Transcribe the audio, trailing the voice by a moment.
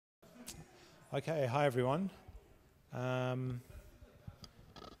Okay, hi everyone. Can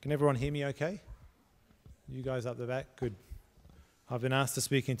everyone hear me okay? You guys up the back? Good. I've been asked to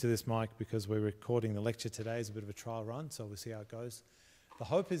speak into this mic because we're recording the lecture today as a bit of a trial run, so we'll see how it goes. The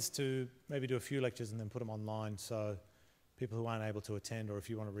hope is to maybe do a few lectures and then put them online, so people who aren't able to attend, or if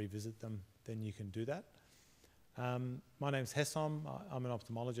you want to revisit them, then you can do that. My name's Hessom. I'm an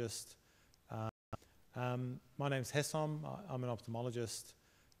ophthalmologist.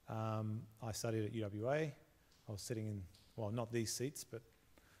 I studied at UWA. I was sitting in, well, not these seats, but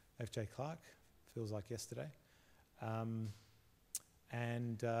F.J. Clark, feels like yesterday. I'm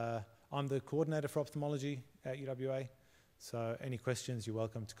the coordinator for ophthalmology at UWA. So any questions, you're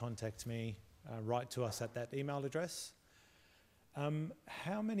welcome to contact me. Write to us at that email address.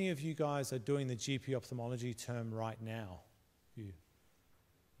 How many of you guys are doing the GP ophthalmology term right now? You.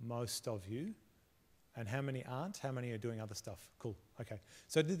 Most of you. And how many aren't? How many are doing other stuff? Cool, okay.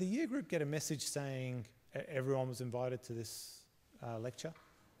 So did the year group get a message saying everyone was invited to this lecture?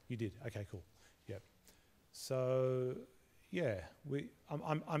 You did, okay, cool, yep. So, yeah,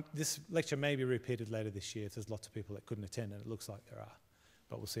 this lecture may be repeated later this year if there's lots of people that couldn't attend, and it looks like there are,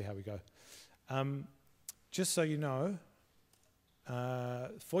 but we'll see how we go. Just so you know,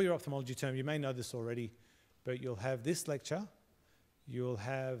 for your ophthalmology term, you may know this already, but you'll have this lecture. You'll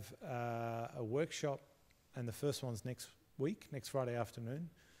have a workshop, and the first one's next week, next Friday afternoon.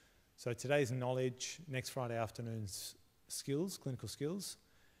 So today's knowledge, next Friday afternoon's skills, clinical skills,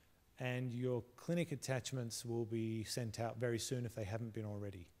 and your clinic attachments will be sent out very soon if they haven't been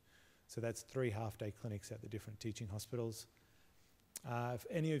already. So that's 3 half-day clinics at the different teaching hospitals. If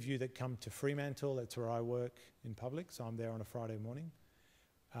any of you that come to Fremantle, that's where I work in public, so I'm there on a Friday morning.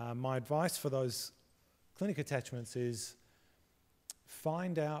 My advice for those clinic attachments is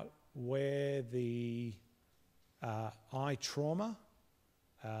find out where the eye trauma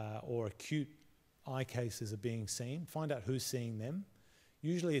or acute eye cases are being seen. Find out who's seeing them.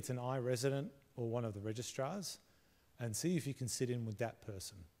 Usually it's an eye resident or one of the registrars, and see if you can sit in with that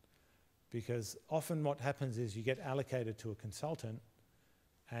person. Because often what happens is you get allocated to a consultant,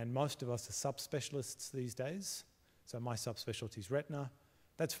 and most of us are subspecialists these days. So my subspecialty is retina.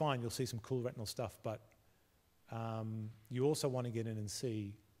 That's fine, you'll see some cool retinal stuff, but you also want to get in and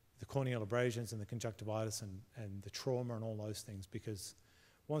see the corneal abrasions and the conjunctivitis and the trauma and all those things, because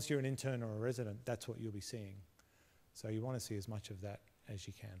once you're an intern or a resident, that's what you'll be seeing. So you want to see as much of that as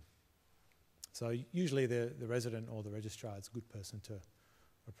you can. So usually the resident or the registrar is a good person to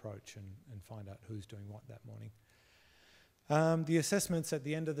approach and find out who's doing what that morning. The assessment's at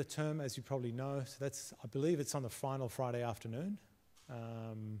the end of the term, as you probably know. So that's, I believe it's on the final Friday afternoon.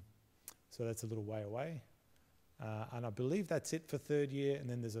 So that's a little way away. And I believe that's it for third year, and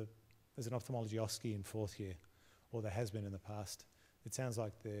then there's an ophthalmology OSCE in fourth year, or there has been in the past. It sounds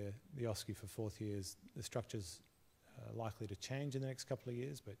like the OSCE for fourth year is, the structure's likely to change in the next couple of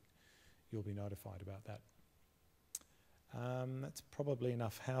years, but you'll be notified about that. That's probably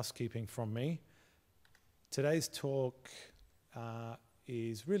enough housekeeping from me. Today's talk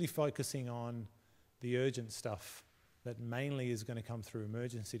is really focusing on the urgent stuff that mainly is going to come through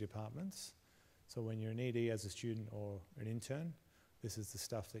emergency departments. So when you're an ED as a student or an intern, this is the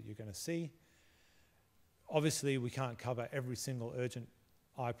stuff that you're going to see. Obviously, we can't cover every single urgent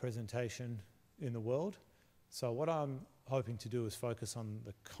eye presentation in the world. So what I'm hoping to do is focus on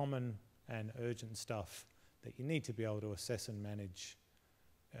the common and urgent stuff that you need to be able to assess and manage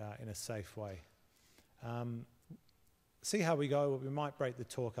in a safe way. See how we go. We might break the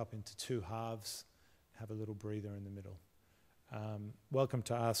talk up into 2 halves, have a little breather in the middle. Welcome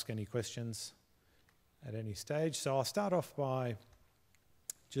to ask any questions at any stage. So I'll start off by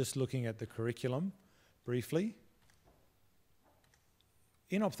just looking at the curriculum briefly.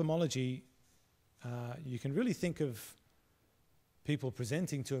 In ophthalmology, you can really think of people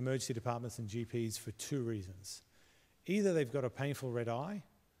presenting to emergency departments and GPs for 2 reasons. Either they've got a painful red eye,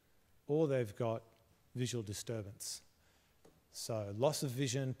 or they've got visual disturbance. So loss of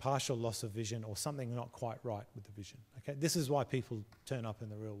vision, partial loss of vision, or something not quite right with the vision. Okay? This is why people turn up in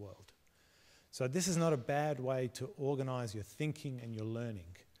the real world. So this is not a bad way to organise your thinking and your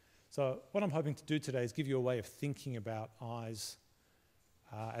learning. So what I'm hoping to do today is give you a way of thinking about eyes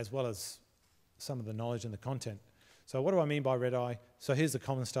as well as some of the knowledge and the content. So what do I mean by red eye? So here's the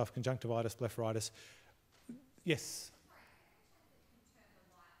common stuff: conjunctivitis, blepharitis. Yes?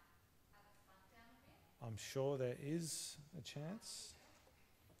 I'm sure there is a chance.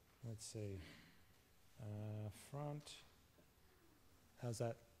 Let's see. Front. How's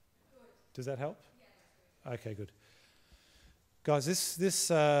that? Does that help? Yeah, okay, good. Guys, this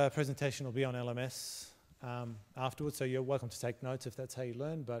presentation will be on LMS. afterwards, so you're welcome to take notes if that's how you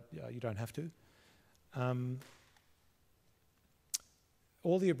learn, but you don't have to.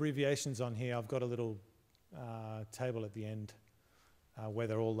 All the abbreviations on here, I've got a little table at the end where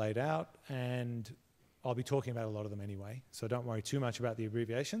they're all laid out, and I'll be talking about a lot of them anyway, so don't worry too much about the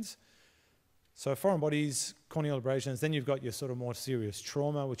abbreviations. So foreign bodies, corneal abrasions, then you've got your sort of more serious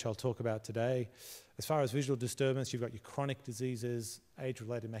trauma, which I'll talk about today. As far as visual disturbance, you've got your chronic diseases,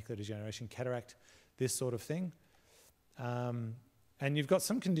 age-related macular degeneration, cataract, this sort of thing. And you've got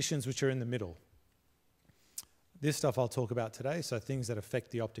some conditions which are in the middle. This stuff I'll talk about today, so things that affect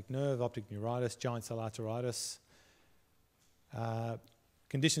the optic nerve, optic neuritis, giant cell arteritis,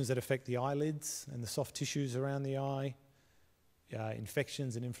 conditions that affect the eyelids and the soft tissues around the eye,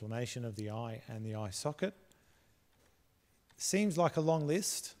 infections and inflammation of the eye and the eye socket. Seems like a long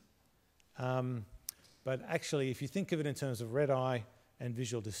list, but actually if you think of it in terms of red eye and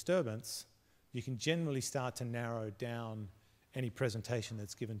visual disturbance, you can generally start to narrow down any presentation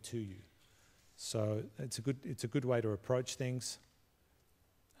that's given to you. So it's a good way to approach things.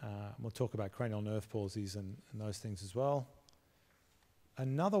 We'll talk about cranial nerve palsies and those things as well.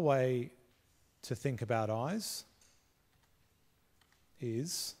 Another way to think about eyes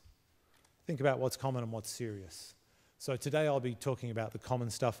is think about what's common and what's serious. So today I'll be talking about the common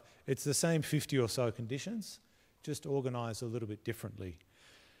stuff. It's the same 50 or so conditions, just organised a little bit differently.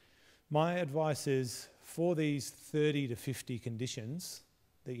 My advice is for these 30 to 50 conditions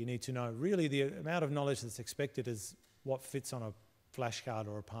that you need to know, really the amount of knowledge that's expected is what fits on a flashcard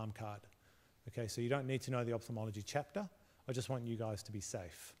or a palm card. Okay, so you don't need to know the ophthalmology chapter. I just want you guys to be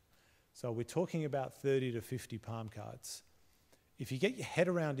safe. So we're talking about 30 to 50 palm cards. If you get your head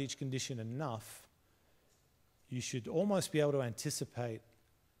around each condition enough, you should almost be able to anticipate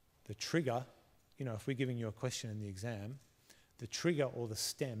the trigger, you know, if we're giving you a question in the exam, the trigger or the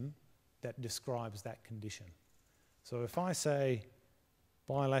stem that describes that condition. So if I say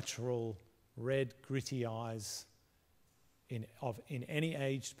bilateral red gritty eyes in any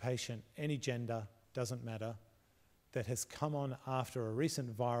aged patient, any gender, doesn't matter, that has come on after a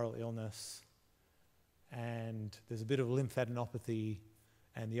recent viral illness and there's a bit of lymphadenopathy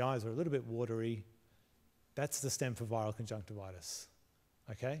and the eyes are a little bit watery, that's the stem for viral conjunctivitis,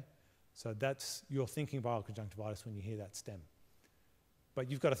 okay? So you're thinking viral conjunctivitis when you hear that stem.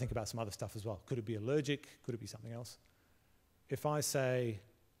 But you've got to think about some other stuff as well. Could it be allergic? Could it be something else? If I say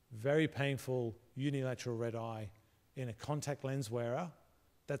very painful unilateral red eye in a contact lens wearer,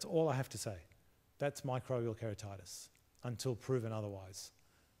 that's all I have to say. That's microbial keratitis until proven otherwise,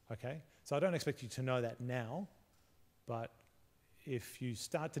 okay? So I don't expect you to know that now, but if you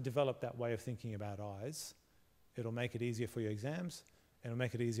start to develop that way of thinking about eyes, it'll make it easier for your exams, and it'll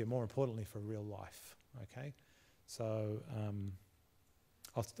make it easier, more importantly, for real life, okay? So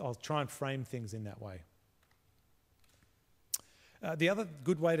I'll try and frame things in that way. The other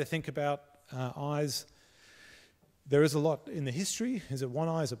good way to think about eyes, there is a lot in the history. Is it one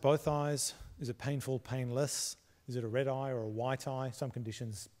eye? Is it both eyes? Is it painful, painless? Is it a red eye or a white eye? Some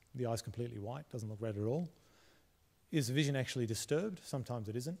conditions, the eye's completely white, doesn't look red at all. Is vision actually disturbed? Sometimes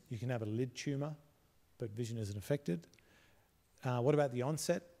it isn't. You can have a lid tumour, but vision isn't affected. What about the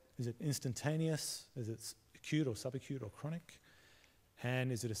onset? Is it instantaneous? Is it acute or subacute or chronic?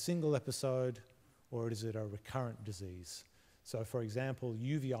 And is it a single episode or is it a recurrent disease? So for example,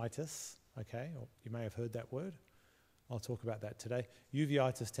 uveitis, okay, or you may have heard that word. I'll talk about that today.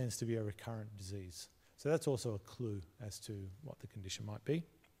 Uveitis tends to be a recurrent disease. So that's also a clue as to what the condition might be.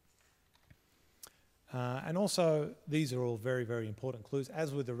 And also, these are all very, very important clues.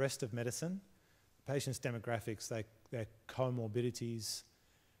 As with the rest of medicine, patients' demographics, their comorbidities.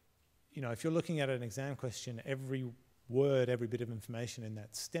 You know, if you're looking at an exam question, every word, every bit of information in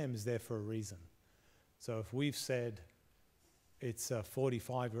that stem is there for a reason. So if we've said it's a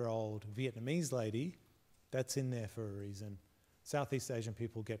 45-year-old Vietnamese lady, that's in there for a reason. Southeast Asian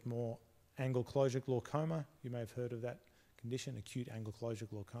people get more angle closure glaucoma. You may have heard of that condition, acute angle closure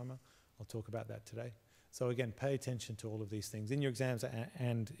glaucoma. I'll talk about that today. So again, pay attention to all of these things in your exams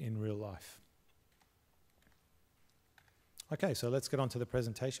and in real life. Okay, so let's get on to the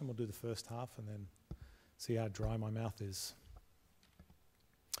presentation. We'll do the first half and then see how dry my mouth is.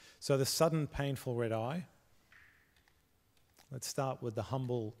 So the sudden painful red eye. Let's start with the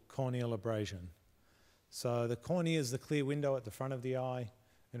humble corneal abrasion. So the cornea is the clear window at the front of the eye.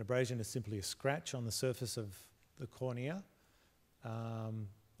 An abrasion is simply a scratch on the surface of the cornea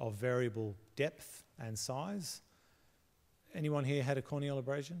of variable depth and size. Anyone here had a corneal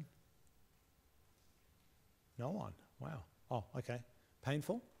abrasion? No one? Wow. Oh, okay.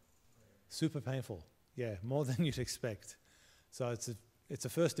 Painful? Super painful. Yeah, more than you'd expect. So it's the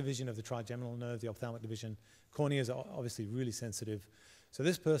first division of the trigeminal nerve, the ophthalmic division. Corneas are obviously really sensitive. So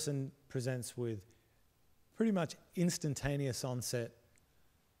this person presents with pretty much instantaneous onset,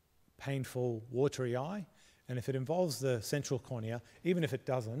 painful, watery eye. And if it involves the central cornea, even if it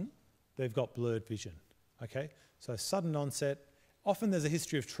doesn't, they've got blurred vision, okay? So sudden onset. Often there's a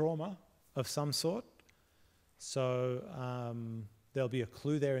history of trauma of some sort. So there'll be a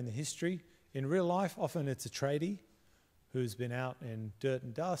clue there in the history. In real life, often it's a tradie who's been out in dirt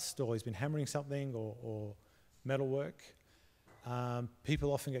and dust, or he's been hammering something, or metalwork.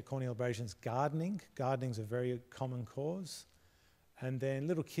 People often get corneal abrasions gardening. Gardening's a very common cause. And then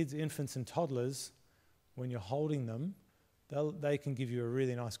little kids, infants and toddlers, when you're holding them, they can give you a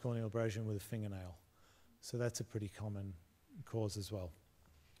really nice corneal abrasion with a fingernail. So that's a pretty common cause as well.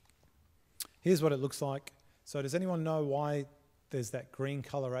 Here's what it looks like. So does anyone know why there's that green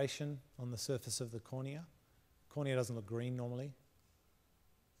coloration on the surface of the cornea? Cornea doesn't look green normally.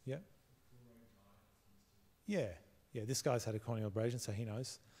 Yeah? Yeah, this guy's had a corneal abrasion, so he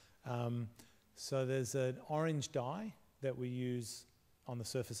knows. So there's an orange dye that we use on the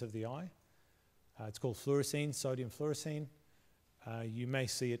surface of the eye. It's called fluorescein, sodium fluorescein. You may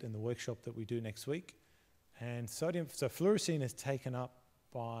see it in the workshop that we do next week. And so fluorescein is taken up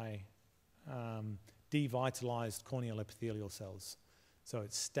by devitalized corneal epithelial cells. So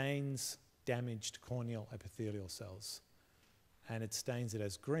it stains damaged corneal epithelial cells. And it stains it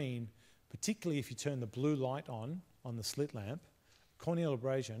as green, particularly if you turn the blue light on the slit lamp. Corneal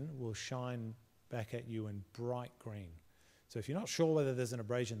abrasion will shine back at you in bright green. So if you're not sure whether there's an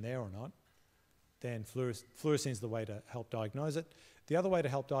abrasion there or not, then fluorescein is the way to help diagnose it. The other way to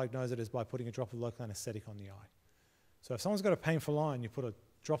help diagnose it is by putting a drop of local anesthetic on the eye. So if someone's got a painful eye and you put a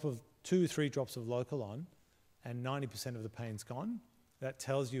drop of 2-3 drops of local on and 90% of the pain's gone, that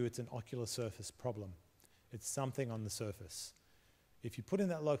tells you it's an ocular surface problem. It's something on the surface. If you put in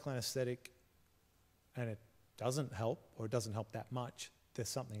that local anesthetic and it doesn't help, or it doesn't help that much, there's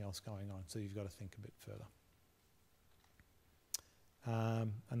something else going on, so you've got to think a bit further.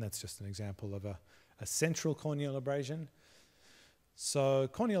 And that's just an example of a central corneal abrasion. So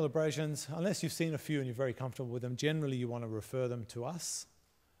corneal abrasions, unless you've seen a few and you're very comfortable with them, generally you want to refer them to us,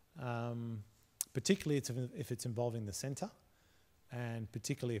 particularly if it's involving the center, and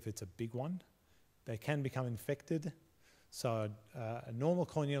particularly if it's a big one. They can become infected. So a normal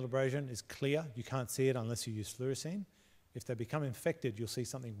corneal abrasion is clear. You can't see it unless you use fluorescein. If they become infected, you'll see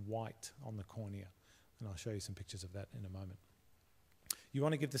something white on the cornea. And I'll show you some pictures of that in a moment. You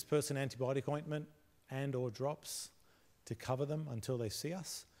want to give this person antibiotic ointment and or drops to cover them until they see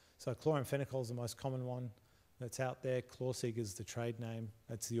us. So chloramphenicol is the most common one that's out there. Chlorcig is the trade name.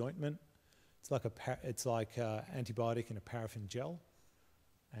 That's the ointment. It's like antibiotic in a paraffin gel.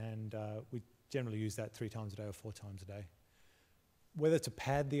 And we generally use that 3 times a day or 4 times a day. Whether to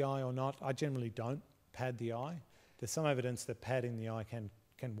pad the eye or not, I generally don't pad the eye. There's some evidence that padding the eye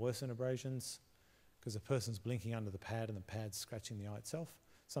can worsen abrasions because the person's blinking under the pad and the pad's scratching the eye itself.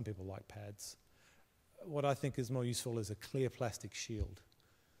 Some people like pads. What I think is more useful is a clear plastic shield.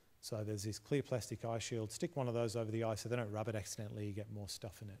 So there's this clear plastic eye shield. Stick one of those over the eye so they don't rub it accidentally, you get more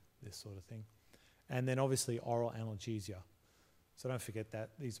stuff in it, this sort of thing. And then obviously oral analgesia. So don't forget that.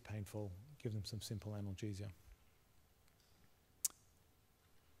 These are painful. Give them some simple analgesia.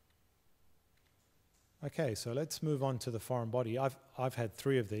 Okay, so let's move on to the foreign body. I've had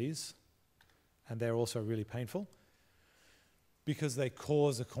 3 of these, and they're also really painful because they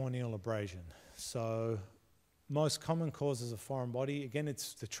cause a corneal abrasion. So most common causes of foreign body, again,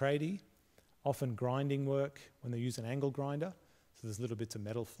 it's the tradie, often grinding work when they use an angle grinder. So there's little bits of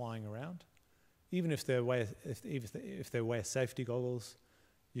metal flying around. Even if they wear safety goggles,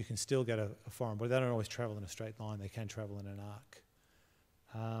 you can still get a foreign body. They don't always travel in a straight line. They can travel in an arc.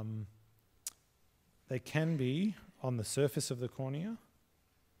 They can be on the surface of the cornea.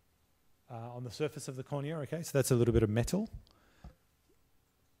 Okay, so that's a little bit of metal.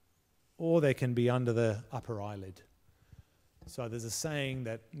 Or they can be under the upper eyelid. So there's a saying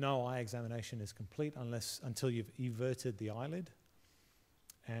that no eye examination is complete until you've everted the eyelid.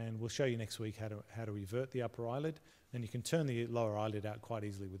 And we'll show you next week how to evert the upper eyelid. And you can turn the lower eyelid out quite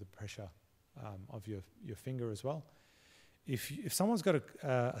easily with the pressure of your finger as well. If someone's got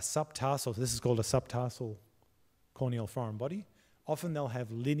a subtarsal, this is called a subtarsal corneal foreign body, often they'll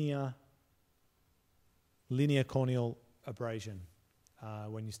have linear corneal abrasion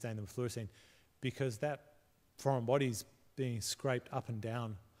when you stain them with fluorescein, because that foreign body's being scraped up and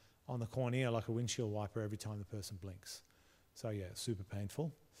down on the cornea like a windshield wiper every time the person blinks. So yeah, super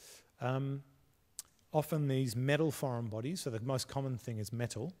painful. Often these metal foreign bodies, so the most common thing is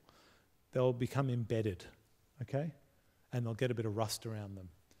metal, they'll become embedded, okay? and they'll get a bit of rust around them.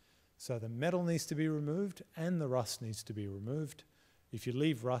 So the metal needs to be removed and the rust needs to be removed. If you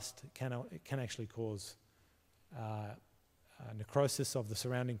leave rust, it can actually cause necrosis of the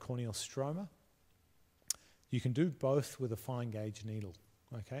surrounding corneal stroma. You can do both with a fine gauge needle,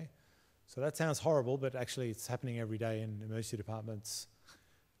 okay? So that sounds horrible, but actually it's happening every day in emergency departments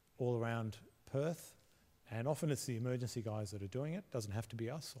all around Perth. And often it's the emergency guys that are doing it. Doesn't have to be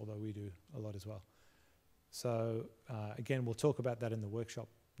us, although we do a lot as well. So again, we'll talk about that in the workshop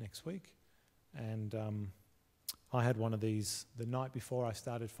next week. And I had one of these the night before I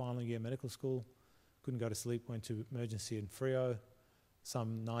started final year medical school. Couldn't go to sleep, went to emergency in Freo.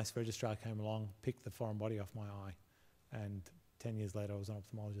 Some nice registrar came along, picked the foreign body off my eye, and 10 years later I was an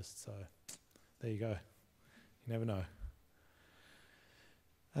ophthalmologist, so there you go. You never know.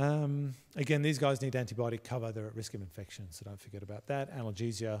 Again, these guys need antibiotic cover. They're at risk of infection, so don't forget about that.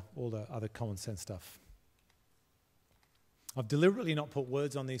 Analgesia, all the other common sense stuff. I've deliberately not put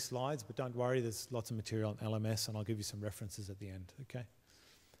words on these slides, but don't worry, there's lots of material on LMS, and I'll give you some references at the end, okay?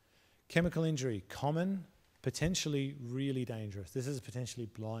 Chemical injury, common, potentially really dangerous. This is potentially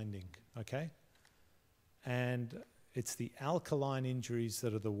blinding, okay? And it's the alkaline injuries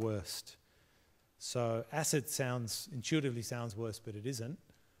that are the worst. So acid intuitively sounds worse, but it isn't.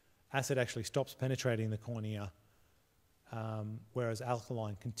 Acid actually stops penetrating the cornea, whereas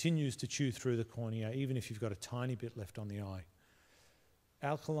alkaline continues to chew through the cornea, even if you've got a tiny bit left on the eye.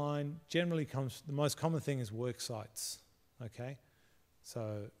 Alkaline generally the most common thing is work sites, okay?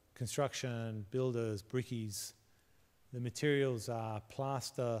 So construction, builders, brickies. The materials are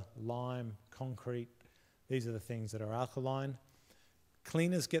plaster, lime, concrete. These are the things that are alkaline.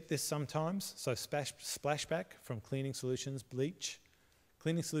 Cleaners get this sometimes, so splashback from cleaning solutions, bleach.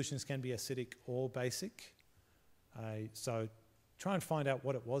 Cleaning solutions can be acidic or basic. So try and find out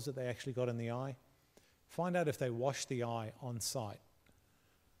what it was that they actually got in the eye. Find out if they washed the eye on site.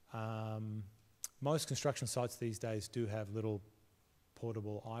 Most construction sites these days do have little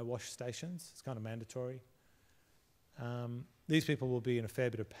portable eye wash stations. It's kind of mandatory. These people will be in a fair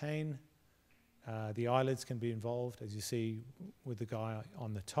bit of pain. The eyelids can be involved, as you see with the guy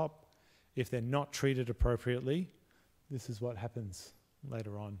on the top. If they're not treated appropriately, this is what happens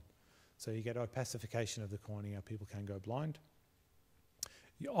later on. So you get opacification of the cornea, people can go blind.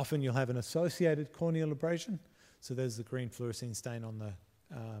 Often you'll have an associated corneal abrasion. So there's the green fluorescein stain on the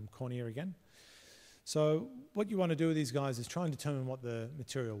cornea again. So what you want to do with these guys is try and determine what the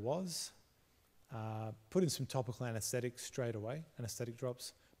material was, put in some topical anesthetic straight away, anesthetic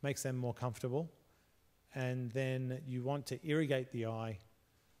drops, makes them more comfortable, and then you want to irrigate the eye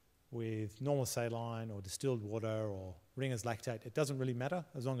with normal saline or distilled water or Ringer's lactate. It doesn't really matter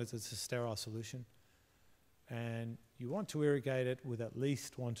as long as it's a sterile solution. And you want to irrigate it with at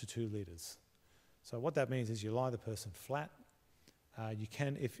least 1 to 2 litres. So what that means is you lie the person flat. You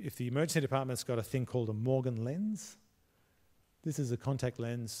can, if the emergency department's got a thing called a Morgan lens, this is a contact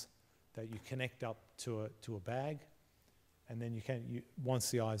lens that you connect up to a bag, and then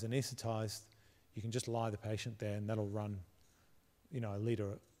once the eye is anaesthetized, you can just lie the patient there, and that'll run, a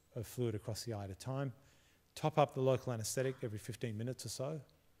litre of fluid across the eye at a time. Top up the local anaesthetic every 15 minutes or so,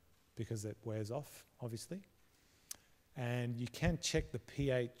 because it wears off, obviously. And you can check the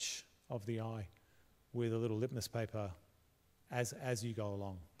pH of the eye with a little litmus paper as you go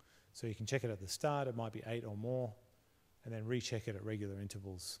along. So you can check it at the start, it might be 8 or more, and then recheck it at regular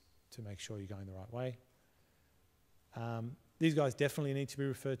intervals to make sure you're going the right way. These guys definitely need to be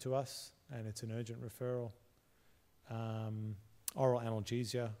referred to us, and it's an urgent referral. Oral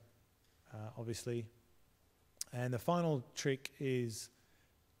analgesia, obviously. And the final trick is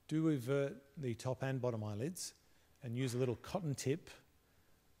do avert the top and bottom eyelids and use a little cotton tip,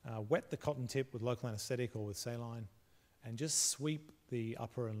 wet the cotton tip with local anesthetic or with saline, and just sweep the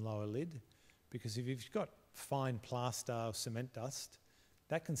upper and lower lid, because if you've got fine plaster or cement dust,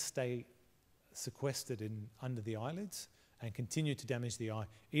 that can stay sequestered under the eyelids and continue to damage the eye,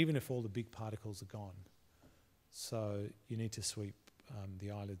 even if all the big particles are gone. So you need to sweep the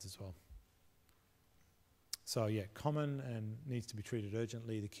eyelids as well. So yeah, common and needs to be treated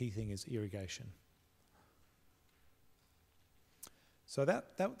urgently. The key thing is irrigation. So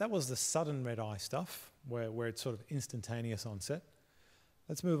that was the sudden red eye stuff, where it's sort of instantaneous onset.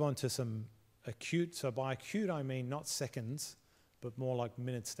 Let's move on to some acute. So by acute, I mean not seconds, but more like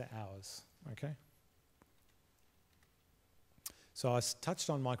minutes to hours, okay? So I touched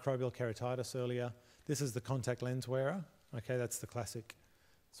on microbial keratitis earlier. This is the contact lens wearer, okay? That's the classic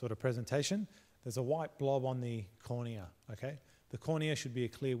sort of presentation. There's a white blob on the cornea, okay? The cornea should be a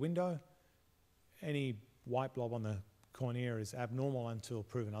clear window. Any white blob on the cornea is abnormal until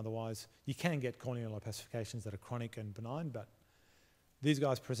proven otherwise. You can get corneal opacifications that are chronic and benign, but these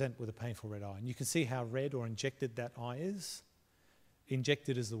guys present with a painful red eye. And you can see how red or injected that eye is.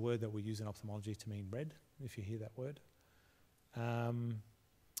 Injected is the word that we use in ophthalmology to mean red, if you hear that word.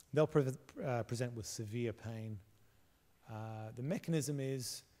 They'll present with severe pain. The mechanism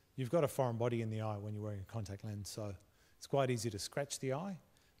is you've got a foreign body in the eye when you're wearing a contact lens, so it's quite easy to scratch the eye.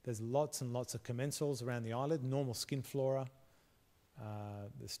 There's lots and lots of commensals around the eyelid, normal skin flora,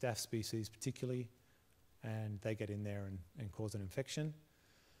 the staph species particularly, and they get in there and cause an infection.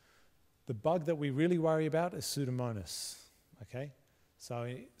 The bug that we really worry about is Pseudomonas, okay?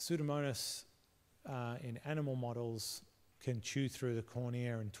 So Pseudomonas in animal models can chew through the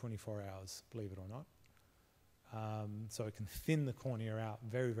cornea in 24 hours, believe it or not. So it can thin the cornea out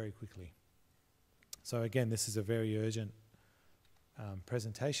very, very quickly. So again, this is a very urgent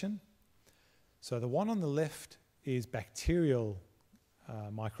presentation. So the one on the left is bacterial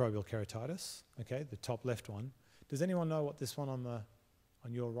microbial keratitis, okay, the top left one. Does anyone know what this one on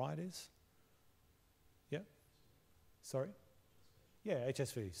your right is? Yep. Sorry? Yeah,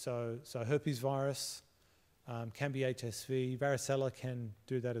 HSV. So herpes virus can be HSV. Varicella can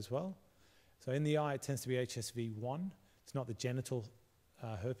do that as well. So in the eye, it tends to be HSV1. It's not the genital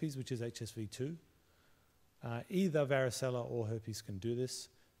herpes, which is HSV2. Either varicella or herpes can do this.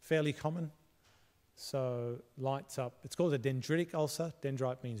 Fairly common. So lights up. It's called a dendritic ulcer.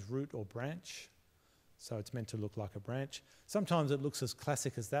 Dendrite means root or branch. So it's meant to look like a branch. Sometimes it looks as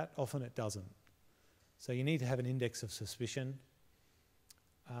classic as that. Often it doesn't. So you need to have an index of suspicion.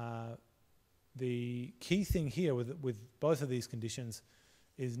 The key thing here with both of these conditions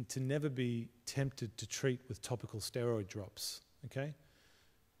is to never be tempted to treat with topical steroid drops, okay?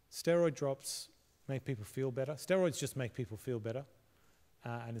 Steroid drops make people feel better. Steroids just make people feel better,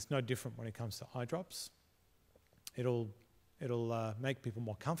 and it's no different when it comes to eye drops. It'll make people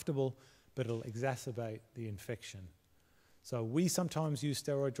more comfortable, but it'll exacerbate the infection. So we sometimes use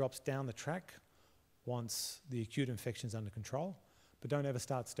steroid drops down the track once the acute infection's under control, but don't ever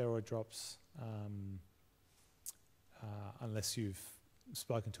start steroid drops unless you've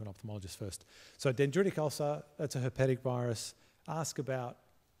spoken to an ophthalmologist first. So dendritic ulcer, that's a herpetic virus. Ask about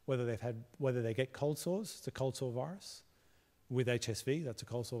whether they get cold sores. It's a cold sore virus. With HSV, that's a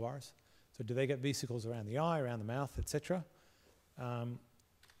cold sore virus. So do they get vesicles around the eye, around the mouth, etc.?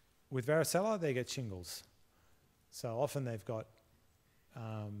 With varicella, they get shingles. So often they've got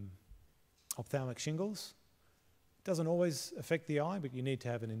ophthalmic shingles. Doesn't always affect the eye, but you need to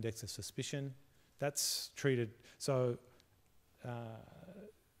have an index of suspicion. That's treated. So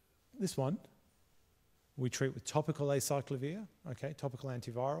this one, we treat with topical acyclovir, okay, topical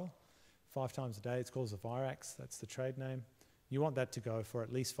antiviral, 5 times a day. It's called Virax, that's the trade name. You want that to go for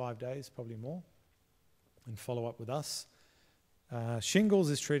at least 5 days, probably more, and follow up with us.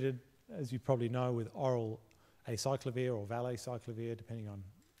 Shingles is treated, as you probably know, with oral acyclovir or valacyclovir, depending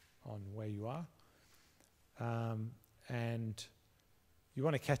on where you are. And you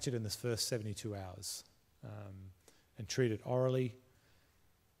want to catch it in this first 72 hours and treat it orally.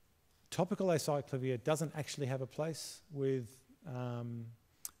 Topical acyclovir doesn't actually have a place with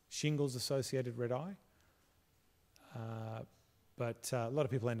shingles-associated red eye, but a lot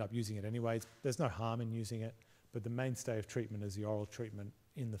of people end up using it anyways. There's no harm in using it, but the mainstay of treatment is the oral treatment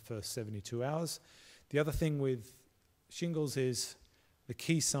in the first 72 hours. The other thing with shingles is the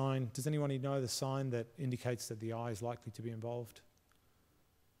key sign. Does anyone know the sign that indicates that the eye is likely to be involved?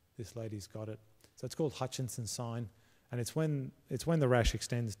 This lady's got it. So it's called Hutchinson's sign, and it's when the rash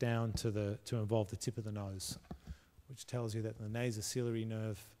extends down to involve the tip of the nose, which tells you that the nasociliary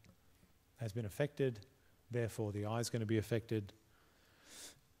nerve has been affected, therefore the eye is going to be affected.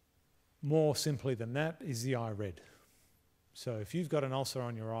 More simply than that is the eye red. So if you've got an ulcer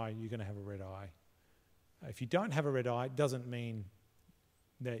on your eye, you're going to have a red eye. If you don't have a red eye, it doesn't mean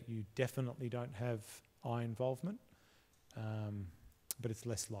that you definitely don't have eye involvement, but it's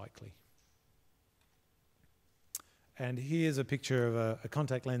less likely. And here's a picture of a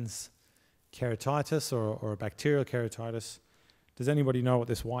contact lens keratitis or a bacterial keratitis. Does anybody know what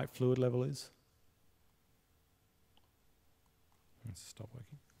this white fluid level is? Let's stop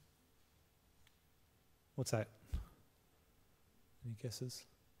working. What's that? Any guesses?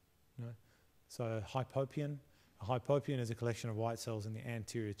 No? So hypopion. A hypopion is a collection of white cells in the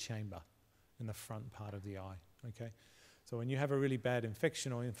anterior chamber, in the front part of the eye. Okay? So when you have a really bad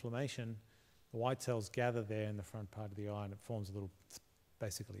infection or inflammation, the white cells gather there in the front part of the eye and it forms a little,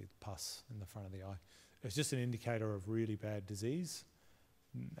 basically pus in the front of the eye. It's just an indicator of really bad disease,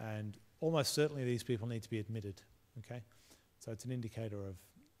 and almost certainly these people need to be admitted. Okay? So it's an indicator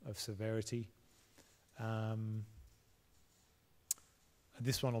of severity.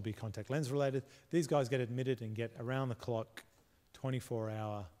 This one will be contact lens related. These guys get admitted and get around the clock,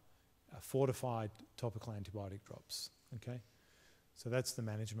 24-hour fortified topical antibiotic drops. Okay, so that's the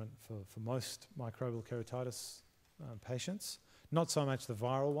management for most microbial keratitis patients. Not so much the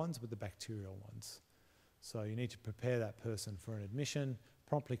viral ones, but the bacterial ones. So you need to prepare that person for an admission,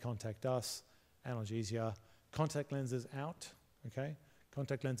 promptly contact us, analgesia, contact lenses out, okay?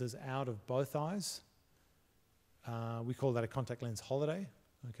 Contact lenses out of both eyes. We call that a contact lens holiday,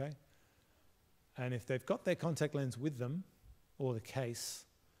 okay? And if they've got their contact lens with them, or the case,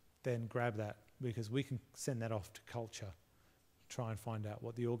 then grab that, because we can send that off to culture, try and find out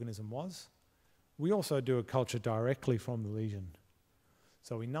what the organism was. We also do a culture directly from the lesion.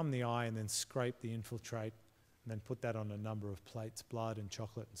 So we numb the eye and then scrape the infiltrate and then put that on a number of plates, blood and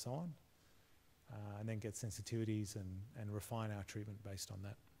chocolate and so on, and then get sensitivities and refine our treatment based on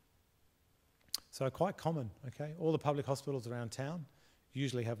that. So quite common, okay? All the public hospitals around town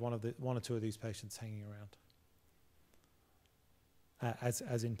usually have one or two of these patients hanging around as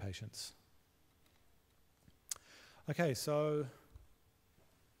inpatients. Okay, so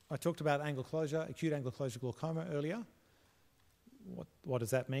I talked about angle closure, acute angle closure glaucoma earlier. What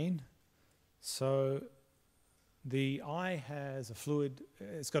does that mean? So the eye has a fluid,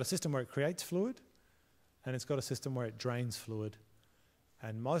 it's got a system where it creates fluid, and it's got a system where it drains fluid.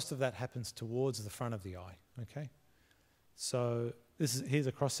 And most of that happens towards the front of the eye, okay? So here's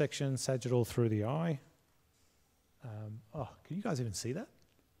a cross-section, sagittal through the eye. Can you guys even see that?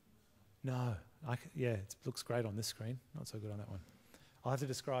 No, yeah, it looks great on this screen, not so good on that one. I'll have to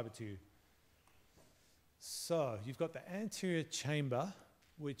describe it to you. So you've got the anterior chamber,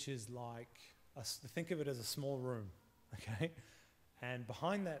 which is like, think of it as a small room, okay? And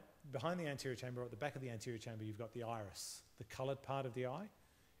behind the anterior chamber, or at the back of the anterior chamber, you've got the iris, the coloured part of the eye.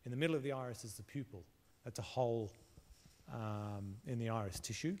 In the middle of the iris is the pupil. That's a hole in the iris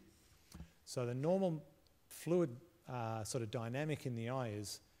tissue. So the normal fluid sort of dynamic in the eye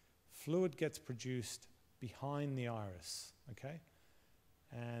is fluid gets produced behind the iris, okay?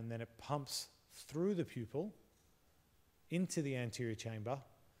 And then it pumps through the pupil into the anterior chamber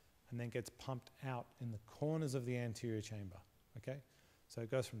and then gets pumped out in the corners of the anterior chamber, okay? So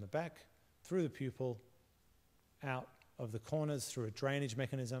it goes from the back, through the pupil, out of the corners through a drainage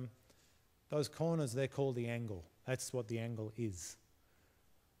mechanism. Those corners, they're called the angle. That's what the angle is.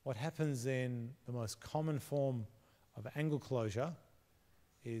 What happens in the most common form of angle closure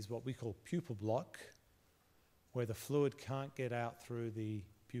is what we call pupil block, where the fluid can't get out through the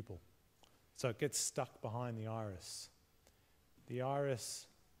pupil. So it gets stuck behind the iris. The iris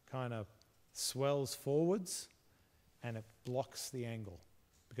kind of swells forwards and it blocks the angle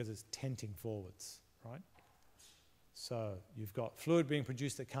because it's tenting forwards, right? So you've got fluid being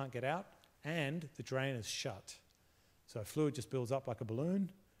produced that can't get out and the drain is shut. So fluid just builds up like a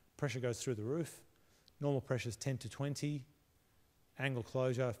balloon, pressure goes through the roof, normal pressure is 10 to 20, angle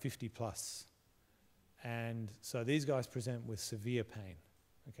closure 50 plus. And so these guys present with severe pain,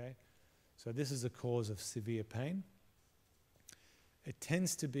 okay? So this is the cause of severe pain. It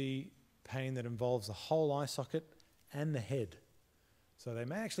tends to be pain that involves the whole eye socket and the head. So they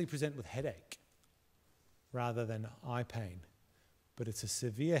may actually present with headache rather than eye pain, but it's a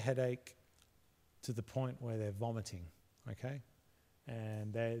severe headache to the point where they're vomiting, okay?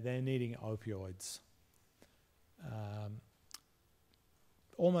 And they're needing opioids.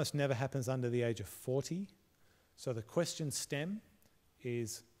 Almost never happens under the age of 40. So the question stem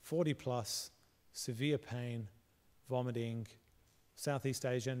is 40 plus, severe pain, vomiting, Southeast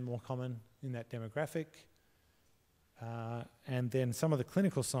Asian, more common in that demographic. And then some of the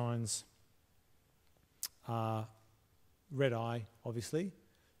clinical signs are red eye, obviously.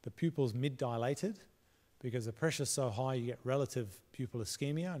 The pupil's mid-dilated because the pressure's so high you get relative pupil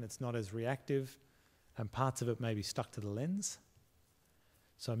ischemia and it's not as reactive and parts of it may be stuck to the lens.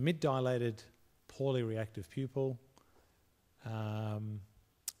 So mid-dilated, poorly reactive pupil.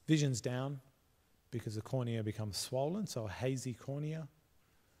 Vision's down because the cornea becomes swollen, so a hazy cornea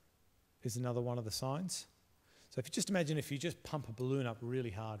is another one of the signs. So if you just imagine if you just pump a balloon up really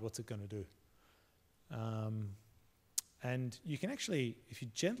hard, what's it going to do? And you can actually, if you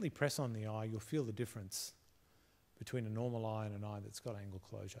gently press on the eye, you'll feel the difference between a normal eye and an eye that's got angle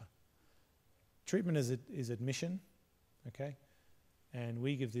closure. Treatment is admission, okay? And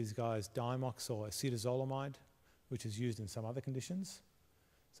we give these guys Diamox or acetazolamide, which is used in some other conditions.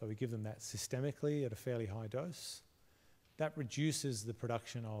 So we give them that systemically at a fairly high dose. That reduces the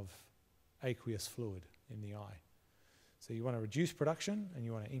production of aqueous fluid in the eye. So you want to reduce production and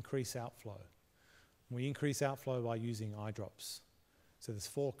you want to increase outflow. We increase outflow by using eye drops. So there's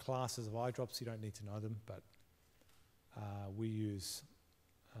 4 classes of eye drops. You don't need to know them, but we use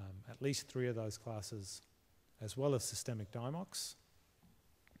at least 3 of those classes, as well as systemic Diamox.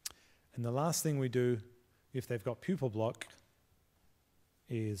 And the last thing we do, if they've got pupil block,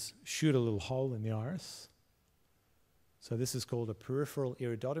 is shoot a little hole in the iris. So this is called a peripheral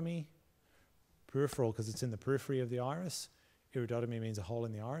iridotomy. Peripheral because it's in the periphery of the iris. Iridotomy means a hole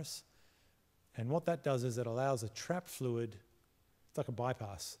in the iris. And what that does is it allows a trap fluid, it's like a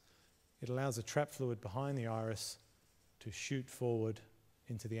bypass. It allows a trap fluid behind the iris to shoot forward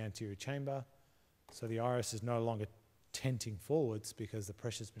into the anterior chamber. So the iris is no longer tenting forwards because the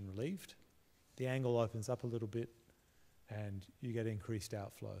pressure's been relieved. The angle opens up a little bit and you get increased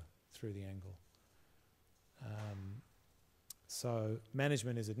outflow through the angle. So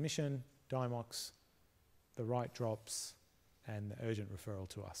management is admission, Diamox, the right drops, and the urgent referral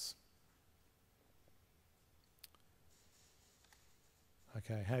to us.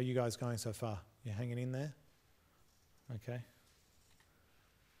 Okay, how are you guys going so far? You hanging in there? Okay.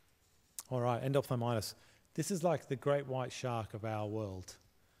 All right, endophthalmitis. This is like the great white shark of our world.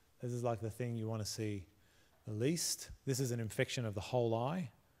 This is like the thing you want to see the least. This is an infection of the whole eye.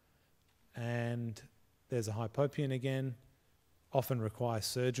 And there's a hypopion again, often requires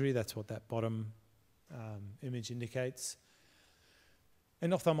surgery. That's what that bottom image indicates.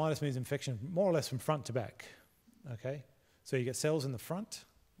 Endophthalmitis means infection more or less from front to back. Okay, so you get cells in the front,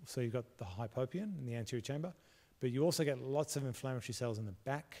 so you've got the hypopion in the anterior chamber, but you also get lots of inflammatory cells in the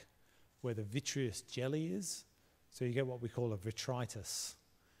back where the vitreous jelly is, so you get what we call a vitritis.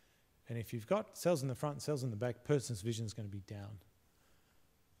 And if you've got cells in the front and cells in the back, person's vision is going to be down.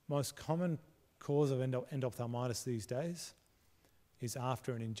 Most common cause of endophthalmitis these days is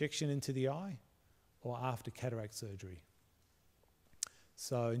after an injection into the eye or after cataract surgery.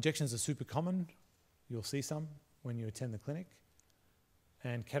 So injections are super common. You'll see some when you attend the clinic.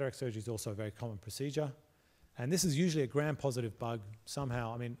 And cataract surgery is also a very common procedure. And this is usually a gram-positive bug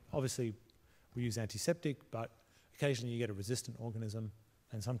somehow. I mean, obviously we use antiseptic, but occasionally you get a resistant organism,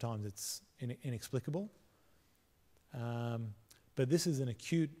 and sometimes it's inexplicable. But this is an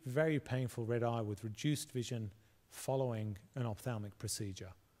acute, very painful red eye with reduced vision following an ophthalmic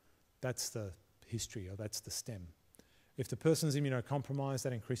procedure. That's the history, or that's the stem. If the person's immunocompromised,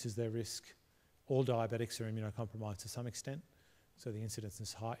 that increases their risk. All diabetics are immunocompromised to some extent, so the incidence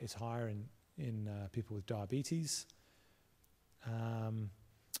is higher in people with diabetes.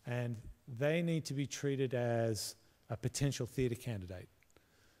 And they need to be treated as a potential theatre candidate.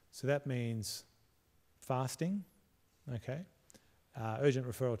 So that means fasting, okay? Urgent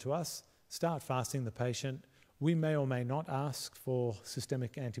referral to us. Start fasting the patient. We may or may not ask for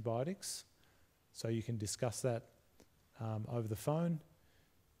systemic antibiotics, so you can discuss that over the phone.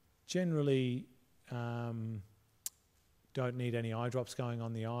 Generally, don't need any eye drops going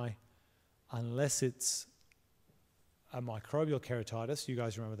on the eye unless it's a microbial keratitis. You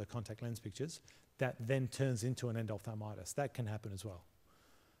guys remember the contact lens pictures. That then turns into an endophthalmitis. That can happen as well.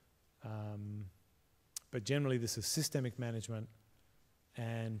 But generally, this is systemic management.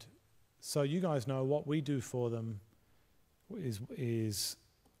 And so you guys know what we do for them is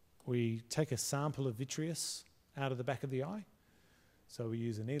we take a sample of vitreous out of the back of the eye. So we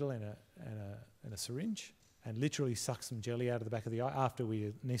use a needle and a syringe and literally suck some jelly out of the back of the eye after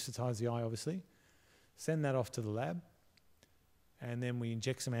we anesthetize the eye, obviously. Send that off to the lab, and then we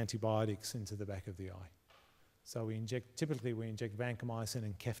inject some antibiotics into the back of the eye. So typically we inject vancomycin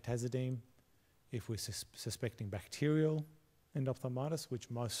and ceftazidime if we're suspecting bacterial endophthalmitis, which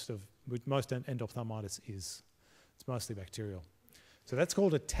most endophthalmitis is. It's mostly bacterial. So that's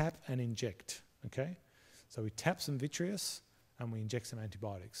called a tap and inject, okay? So we tap some vitreous and we inject some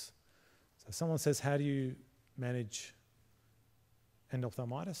antibiotics. So someone says, how do you manage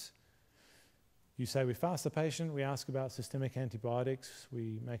endophthalmitis? You say we fast the patient, we ask about systemic antibiotics,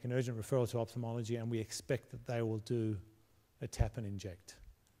 we make an urgent referral to ophthalmology, and we expect that they will do a tap and inject.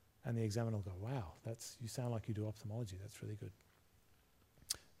 And the examiner will go, wow, you sound like you do ophthalmology, that's really good.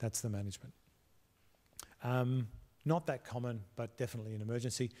 That's the management. Not that common, but definitely an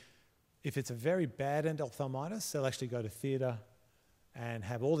emergency. If it's a very bad endophthalmitis, they'll actually go to theatre and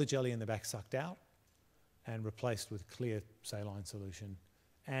have all the jelly in the back sucked out and replaced with clear saline solution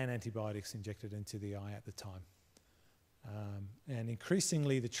and antibiotics injected into the eye at the time. And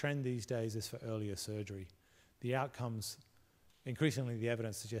increasingly, the trend these days is for earlier surgery. The outcomes, increasingly the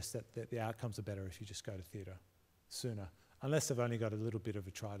evidence suggests that the outcomes are better if you just go to theatre sooner, unless they've only got a little bit of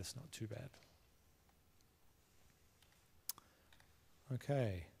vitritis, not too bad.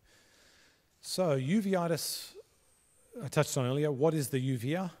 Okay, so uveitis, I touched on earlier. What is the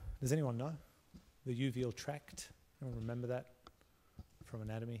uvea? Does anyone know? The uveal tract. Anyone remember that from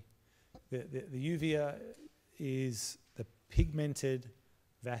anatomy? The uvea is the pigmented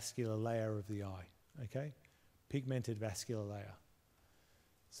vascular layer of the eye, okay? Pigmented vascular layer.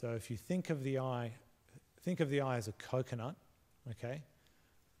 So if you think of the eye as a coconut, okay?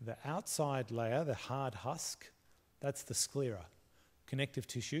 The outside layer, the hard husk, that's the sclera, connective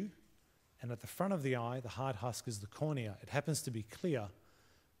tissue. And at the front of the eye, the hard husk is the cornea. It happens to be clear,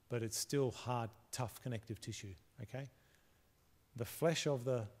 but it's still hard, tough connective tissue, okay? The flesh of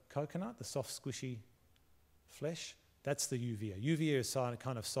the coconut, the soft, squishy flesh, that's the uvea. Uvea is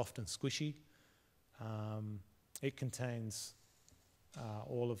kind of soft and squishy. It contains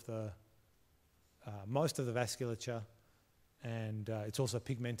most of the vasculature, and it's also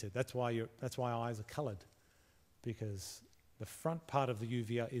pigmented. That's why eyes are coloured, because the front part of the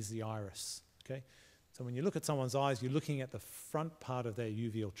uvea is the iris, okay? So when you look at someone's eyes, you're looking at the front part of their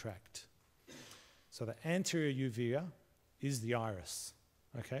uveal tract. So the anterior uvea is the iris,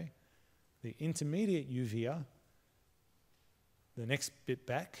 okay? The intermediate uvea, the next bit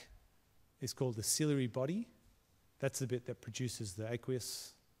back, is called the ciliary body. That's the bit that produces the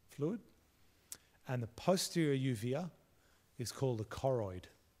aqueous fluid. And the posterior uvea is called the choroid,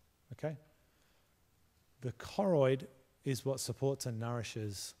 okay? The choroid is what supports and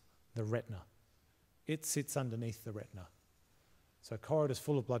nourishes the retina. It sits underneath the retina. So choroid is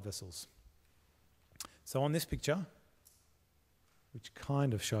full of blood vessels. So on this picture, which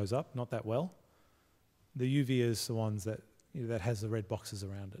kind of shows up, not that well, the uvea is the ones that has the red boxes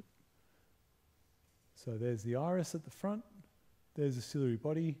around it. So there's the iris at the front, there's the ciliary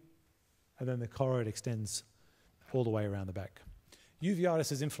body, and then the choroid extends all the way around the back.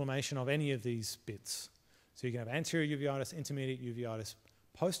 Uveitis is inflammation of any of these bits. So you can have anterior uveitis, intermediate uveitis,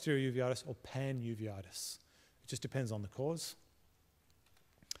 posterior uveitis, or panuveitis. It just depends on the cause.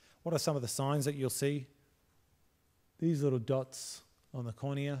 What are some of the signs that you'll see? These little dots on the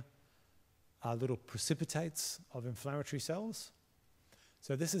cornea are little precipitates of inflammatory cells.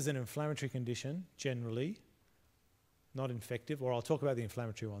 So this is an inflammatory condition, generally, not infective, or I'll talk about the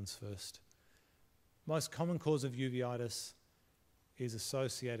inflammatory ones first. Most common cause of uveitis is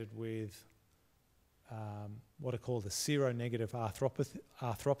associated with what are called the seronegative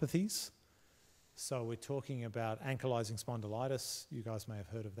arthropathies. So we're talking about ankylosing spondylitis. You guys may have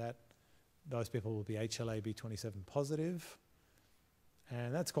heard of that. Those people will be HLA-B27 positive.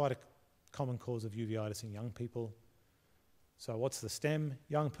 And that's quite a common cause of uveitis in young people. So what's the stem?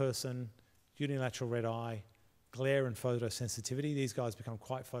 Young person, unilateral red eye, glare and photosensitivity. These guys become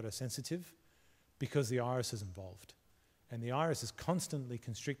quite photosensitive because the iris is involved. And the iris is constantly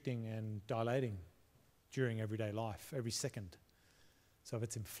constricting and dilating during everyday life, every second. So if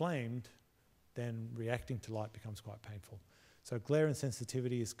it's inflamed, then reacting to light becomes quite painful. So glare and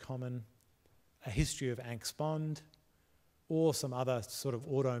sensitivity is common. A history of ANK-SPOND or some other sort of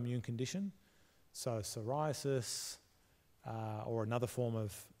autoimmune condition. So psoriasis or another form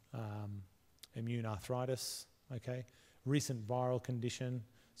of immune arthritis, okay? Recent viral condition,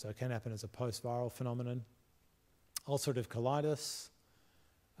 so it can happen as a post-viral phenomenon. Ulcerative colitis,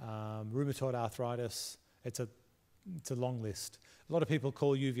 rheumatoid arthritis, it's a long list. A lot of people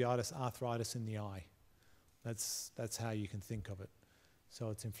call uveitis arthritis in the eye. That's how you can think of it. So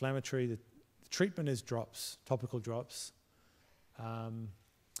it's inflammatory. The treatment is drops, topical drops. And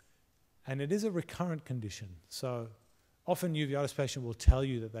it is a recurrent condition. So often uveitis patient will tell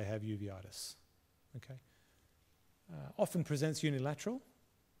you that they have uveitis. Okay? Often presents unilateral,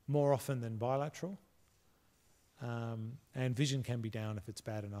 more often than bilateral. And vision can be down if it's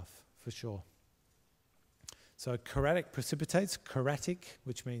bad enough, for sure. So chorotic precipitates, chorotic,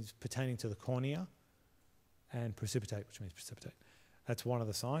 which means pertaining to the cornea, and precipitate, which means precipitate. That's one of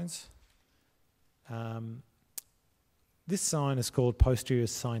the signs. This sign is called posterior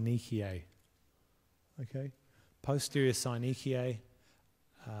synechiae. Okay? Posterior synechiae.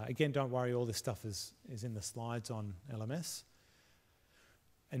 Again, don't worry, all this stuff is in the slides on LMS.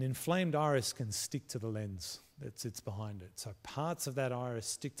 An inflamed iris can stick to the lens that sits behind it. So parts of that iris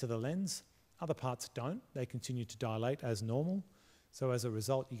stick to the lens, other parts don't. They continue to dilate as normal. So as a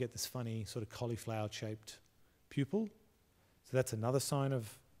result, you get this funny sort of cauliflower-shaped pupil. So that's another sign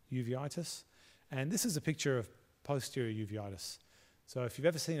of uveitis. And this is a picture of posterior uveitis. So if you've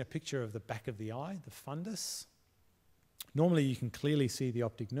ever seen a picture of the back of the eye, the fundus, normally you can clearly see the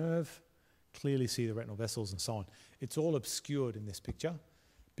optic nerve, clearly see the retinal vessels and so on. It's all obscured in this picture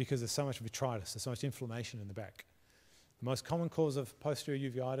because there's so much vitritis, there's so much inflammation in the back. The most common cause of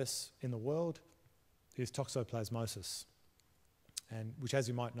posterior uveitis in the world is toxoplasmosis, and which, as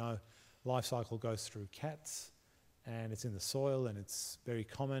you might know, life cycle goes through cats, and it's in the soil, and it's very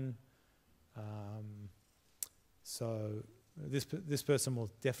common. So this person will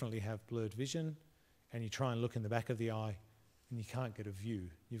definitely have blurred vision, and you try and look in the back of the eye, and you can't get a view.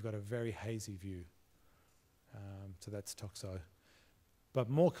 You've got a very hazy view. So that's toxo. But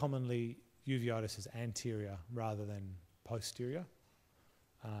more commonly, uveitis is anterior rather than posterior.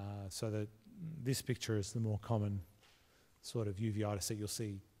 So that this picture is the more common sort of uveitis that you'll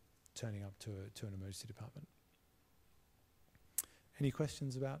see turning up to an emergency department. Any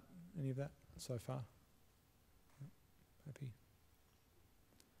questions about any of that so far? Happy?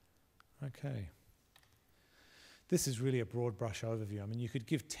 Okay. This is really a broad brush overview. I mean, you could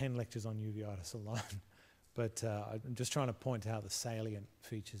give 10 lectures on uveitis alone, but I'm just trying to point out the salient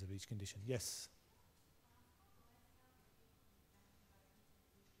features of each condition. Yes?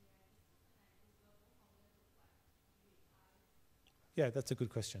 Yeah, that's a good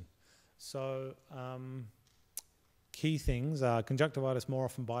question. So, key things are conjunctivitis more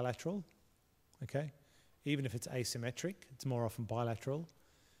often bilateral, okay? Even if it's asymmetric, it's more often bilateral.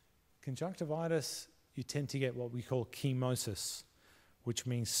 Conjunctivitis, you tend to get what we call chemosis, which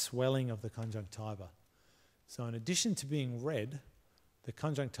means swelling of the conjunctiva. So in addition to being red, the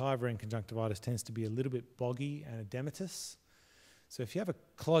conjunctiva in conjunctivitis tends to be a little bit boggy and edematous. So if you have a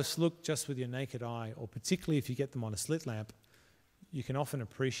close look just with your naked eye, or particularly if you get them on a slit lamp, you can often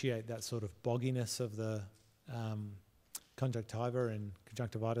appreciate that sort of bogginess of the conjunctiva in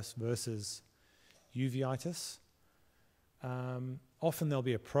conjunctivitis versus uveitis. Often there'll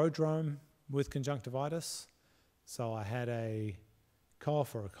be a prodrome with conjunctivitis. So I had a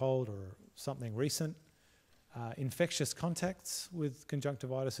cough or a cold or something recent. Infectious contacts with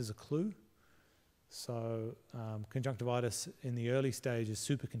conjunctivitis is a clue. So conjunctivitis in the early stage is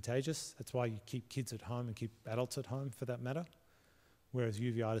super contagious. That's why you keep kids at home and keep adults at home for that matter, whereas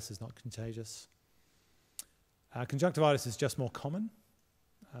uveitis is not contagious. Conjunctivitis is just more common.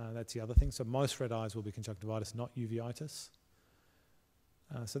 That's the other thing. So most red eyes will be conjunctivitis, not uveitis.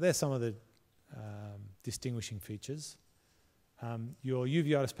 So there's some of the distinguishing features. Your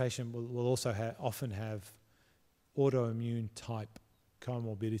uveitis patient will also often have autoimmune type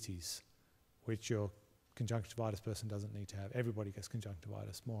comorbidities, which your conjunctivitis person doesn't need to have. Everybody gets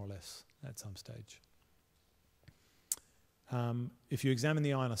conjunctivitis, more or less, at some stage. If you examine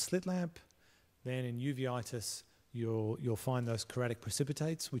the eye on a slit lamp, then in uveitis, you'll find those chorotic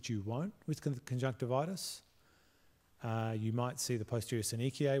precipitates, which you won't with conjunctivitis. You might see the posterior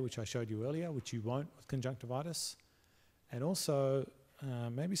synechiae, which I showed you earlier, which you won't with conjunctivitis. And also,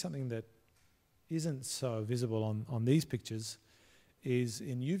 maybe something that isn't so visible on these pictures is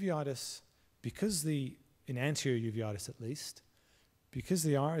in uveitis, because in anterior uveitis at least, because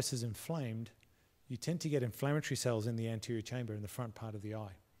the iris is inflamed, you tend to get inflammatory cells in the anterior chamber in the front part of the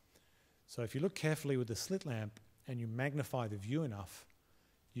eye. So if you look carefully with the slit lamp and you magnify the view enough,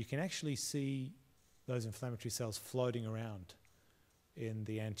 you can actually see those inflammatory cells floating around in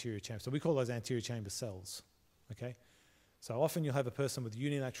the anterior chamber. So we call those anterior chamber cells, okay? So often you'll have a person with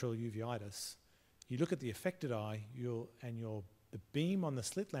unilateral uveitis. You look at the affected eye, the beam on the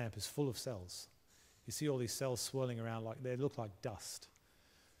slit lamp is full of cells. You see all these cells swirling around like they look like dust.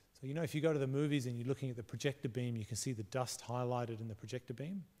 So you know, if you go to the movies and you're looking at the projector beam, you can see the dust highlighted in the projector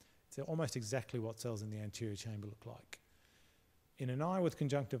beam. It's almost exactly what cells in the anterior chamber look like. In an eye with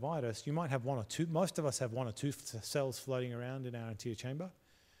conjunctivitis, you might have one or two, most of us have one or two cells floating around in our anterior chamber,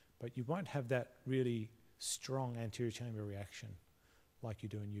 but you won't have that really strong anterior chamber reaction like you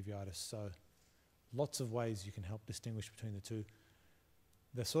do in uveitis. So lots of ways you can help distinguish between the two.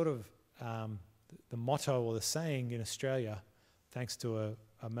 The sort of, the motto or the saying in Australia, thanks to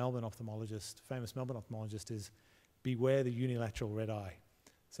a Melbourne ophthalmologist, famous Melbourne ophthalmologist, is beware the unilateral red eye.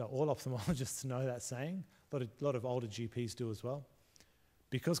 So all ophthalmologists know that saying. A lot of older GPs do as well.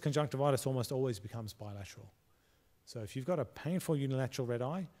 Because conjunctivitis almost always becomes bilateral. So if you've got a painful unilateral red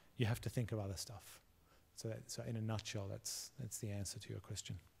eye, you have to think of other stuff. So in a nutshell, that's the answer to your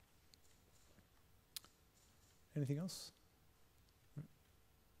question. Anything else?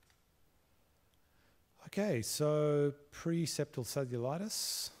 Okay, so preseptal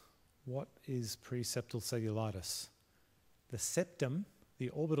cellulitis. What is preseptal cellulitis? The septum, the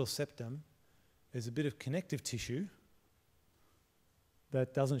orbital septum, is a bit of connective tissue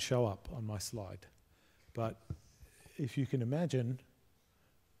that doesn't show up on my slide. But if you can imagine,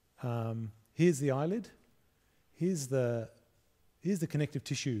 here's the eyelid, here's the connective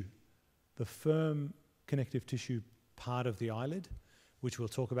tissue, the firm connective tissue part of the eyelid, which we'll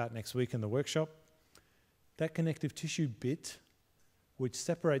talk about next week in the workshop. That connective tissue bit, which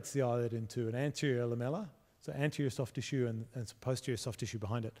separates the eyelid into an anterior lamella, so anterior soft tissue and some posterior soft tissue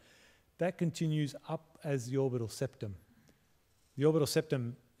behind it, that continues up as the orbital septum. The orbital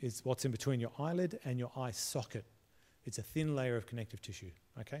septum is what's in between your eyelid and your eye socket. It's a thin layer of connective tissue,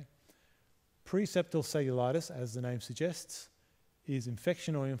 okay? Preseptal cellulitis, as the name suggests, is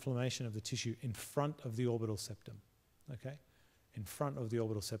infection or inflammation of the tissue in front of the orbital septum, okay? In front of the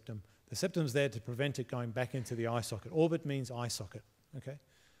orbital septum. The septum's there to prevent it going back into the eye socket. Orbit means eye socket, okay?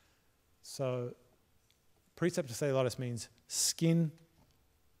 So preseptal cellulitis means skin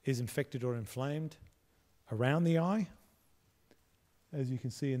is infected or inflamed around the eye, as you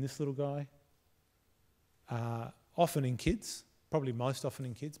can see in this little guy. Often in kids, probably most often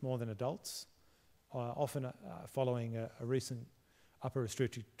in kids, more than adults, often following a recent upper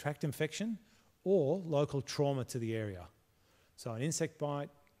respiratory tract infection or local trauma to the area. So an insect bite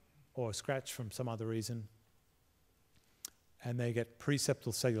or a scratch from some other reason, and they get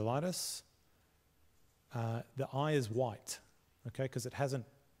preseptal cellulitis. The eye is white, okay, because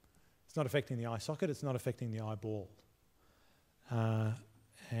it's not affecting the eye socket, it's not affecting the eyeball.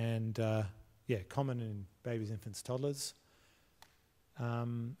 Common in babies, infants, toddlers.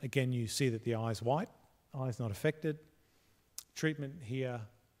 Again, you see that the eye is white, eye's not affected. Treatment here,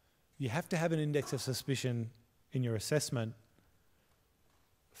 you have to have an index of suspicion in your assessment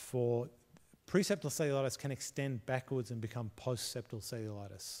for preseptal cellulitis can extend backwards and become postseptal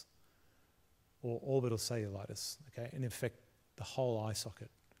cellulitis or orbital cellulitis, okay, and infect the whole eye socket.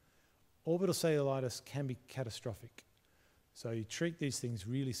 Orbital cellulitis can be catastrophic. So you treat these things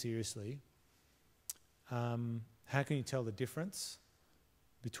really seriously. How can you tell the difference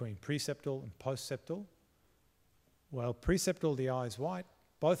between preseptal and postseptal? Well, preseptal, the eye is white.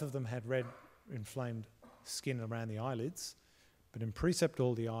 Both of them had red inflamed skin around the eyelids. But in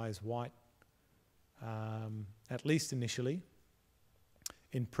preseptal, the eye is white, at least initially.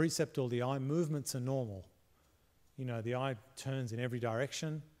 In preseptal, the eye movements are normal. You know, the eye turns in every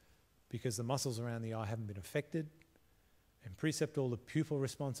direction because the muscles around the eye haven't been affected. In preseptal, the pupil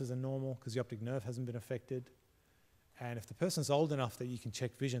responses are normal because the optic nerve hasn't been affected. And if the person's old enough that you can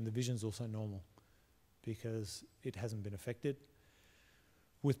check vision, the vision's also normal because it hasn't been affected.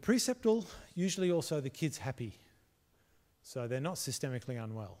 With preseptal, usually also the kid's happy. So they're not systemically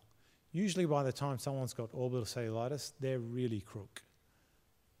unwell. Usually by the time someone's got orbital cellulitis, they're really crook.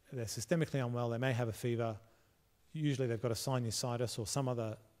 They're systemically unwell, they may have a fever. Usually they've got a sinusitis or some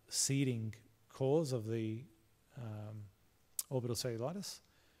other seeding cause of the orbital cellulitis.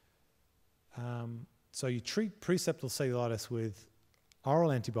 So you treat preseptal cellulitis with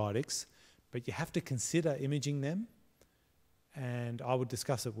oral antibiotics, but you have to consider imaging them, and I would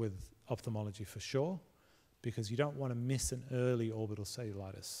discuss it with ophthalmology for sure, because you don't want to miss an early orbital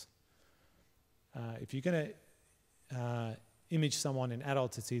cellulitis. If you're going to image someone in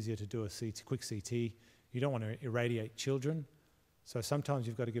adults, it's easier to do a quick CT. You don't want to irradiate children, so sometimes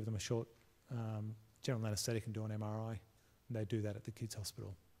you've got to give them a short general anaesthetic and do an MRI, and they do that at the kids'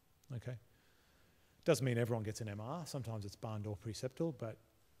 hospital. Okay. Doesn't mean everyone gets an MR. Sometimes it's barn door preseptal, but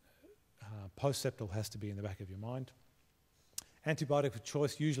postseptal has to be in the back of your mind. Antibiotic of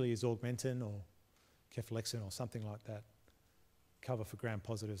choice usually is augmentin or cefalexin or something like that. Cover for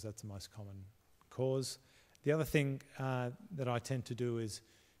gram-positives, that's the most common cause. The other thing that I tend to do is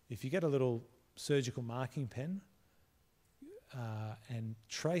if you get a little surgical marking pen and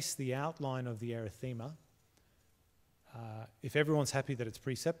trace the outline of the erythema, if everyone's happy that it's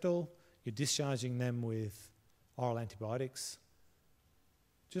preseptal, you're discharging them with oral antibiotics,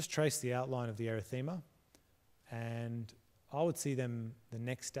 just trace the outline of the erythema, and I would see them the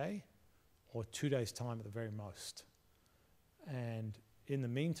next day or 2 days' time at the very most. And in the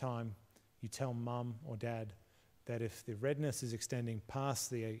meantime, you tell mum or dad that if the redness is extending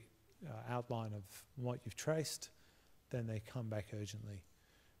past the outline of what you've traced, then they come back urgently.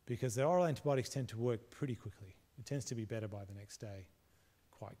 Because the oral antibiotics tend to work pretty quickly. It tends to be better by the next day,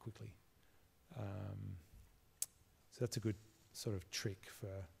 quite quickly. So that's a good sort of trick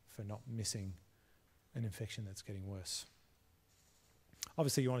for not missing an infection that's getting worse.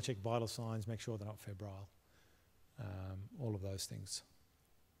 Obviously, you want to check vital signs, make sure they're not febrile, all of those things.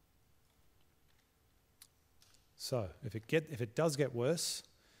 So if it does get worse,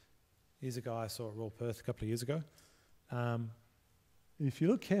 here's a guy I saw at Royal Perth a couple of years ago. If you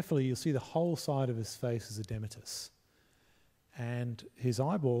look carefully, you'll see the whole side of his face is edematous. And his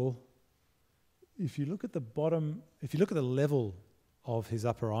eyeball, if you look at the bottom, if you look at the level of his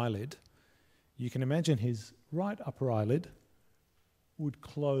upper eyelid, you can imagine his right upper eyelid would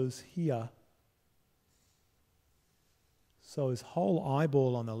close here. So his whole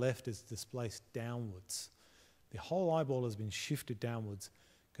eyeball on the left is displaced downwards. The whole eyeball has been shifted downwards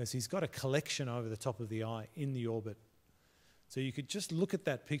because he's got a collection over the top of the eye in the orbit. So you could just look at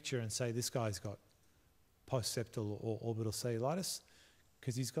that picture and say this guy's got postseptal or orbital cellulitis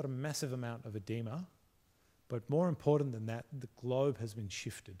because he's got a massive amount of edema. But more important than that, the globe has been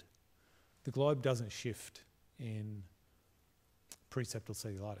shifted. The globe doesn't shift in preseptal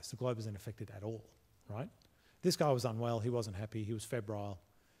cellulitis. The globe isn't affected at all, right? This guy was unwell. He wasn't happy. He was febrile.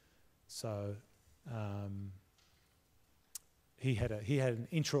 So he had an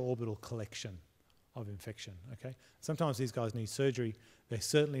intraorbital collection of infection, okay? Sometimes these guys need surgery. They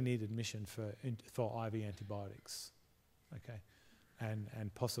certainly need admission for IV antibiotics, okay? And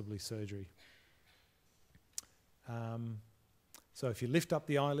possibly surgery. So if you lift up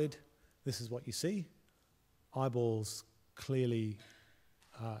the eyelid, this is what you see. Eyeballs clearly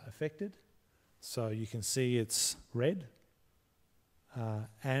affected. So you can see it's red.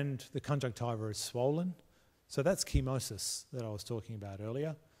 And the conjunctiva is swollen. So that's chemosis that I was talking about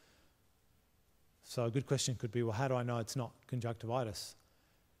earlier. So a good question could be, well, how do I know it's not conjunctivitis?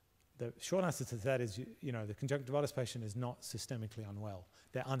 The short answer to that is, the conjunctivitis patient is not systemically unwell.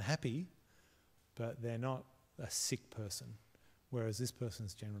 They're unhappy, but they're not a sick person, whereas this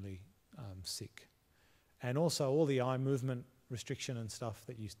person's generally sick. And also all the eye movement restriction and stuff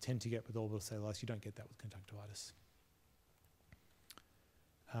that you tend to get with orbital cellulitis, you don't get that with conjunctivitis.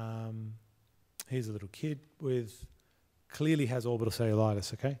 Here's a little kid clearly has orbital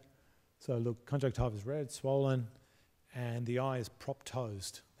cellulitis, okay? So look, conjunctiva is red, swollen, and the eye is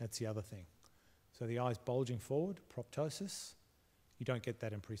proptosed. That's the other thing. So the eye is bulging forward, proptosis. You don't get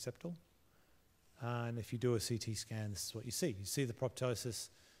that in preseptal. And if you do a CT scan, this is what you see. You see the proptosis,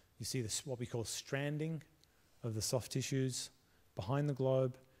 you see this, what we call stranding of the soft tissues behind the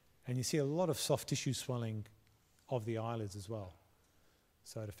globe, and you see a lot of soft tissue swelling of the eyelids as well.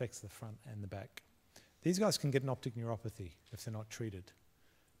 So it affects the front and the back. These guys can get an optic neuropathy if they're not treated,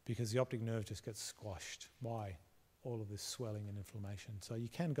 because the optic nerve just gets squashed by all of this swelling and inflammation. So you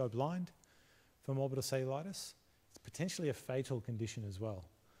can go blind from orbital cellulitis. It's potentially a fatal condition as well.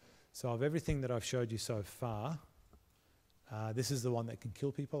 So of everything that I've showed you so far, this is the one that can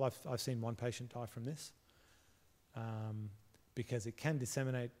kill people. I've seen one patient die from this because it can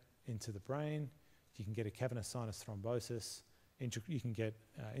disseminate into the brain. You can get a cavernous sinus thrombosis. You can get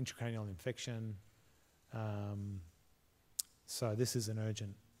intracranial infection. So this is an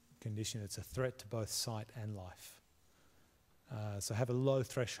urgent condition. It's a threat to both sight and life. So have a low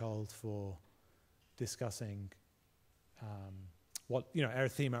threshold for discussing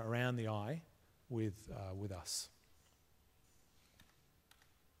erythema around the eye with us.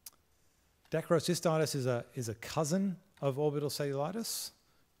 Dacryocystitis is a cousin of orbital cellulitis,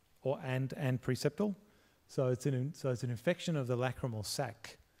 and preseptal. So it's an infection of the lacrimal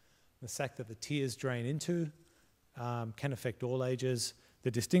sac, the sac that the tears drain into. Can affect all ages.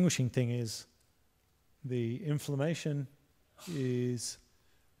 The distinguishing thing is the inflammation is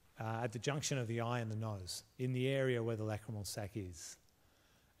at the junction of the eye and the nose, in the area where the lacrimal sac is.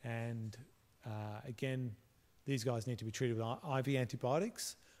 And again, these guys need to be treated with IV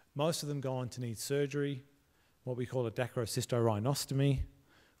antibiotics. Most of them go on to need surgery, what we call a dacrocystorhinostomy,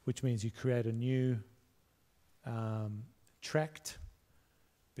 which means you create a new tract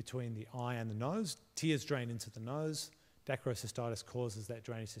between the eye and the nose. Tears drain into the nose. Dacryocystitis causes that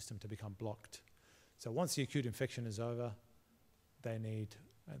drainage system to become blocked. So once the acute infection is over,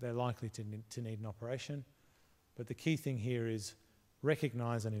 they're likely to need an operation. But the key thing here is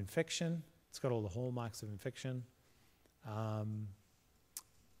recognize an infection. It's got all the hallmarks of infection.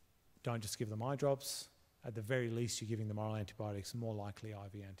 Don't just give them eye drops. At the very least, you're giving them oral antibiotics, more likely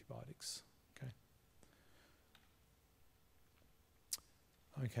IV antibiotics.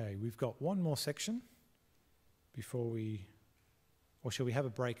 Okay, we've got one more section before or shall we have a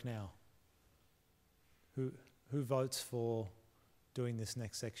break now? Who votes for doing this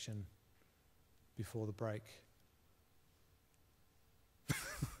next section before the break?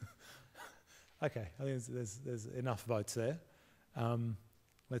 Okay, I think there's enough votes there.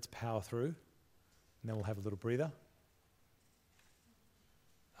 Let's power through, and then we'll have a little breather.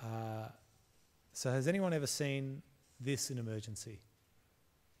 So has anyone ever seen this in emergency?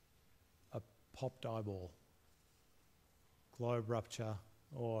 A popped eyeball, globe rupture,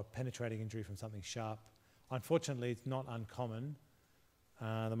 or penetrating injury from something sharp. Unfortunately, it's not uncommon.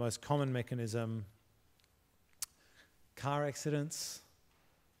 The most common mechanism, car accidents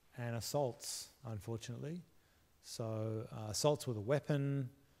and assaults, unfortunately. So assaults with a weapon,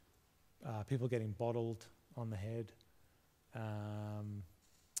 people getting bottled on the head.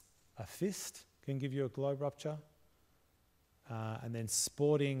 A fist can give you a globe rupture. And then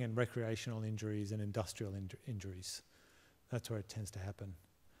sporting and recreational injuries and industrial injuries. That's where it tends to happen.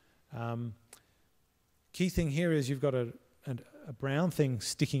 Key thing here is you've got a brown thing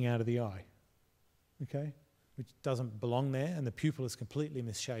sticking out of the eye, okay, which doesn't belong there, and the pupil is completely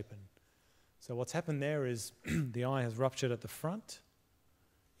misshapen. So what's happened there is the eye has ruptured at the front,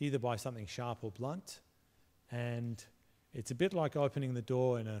 either by something sharp or blunt, and It's a bit like opening the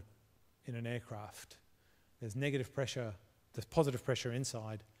door in an aircraft. There's negative pressure, there's positive pressure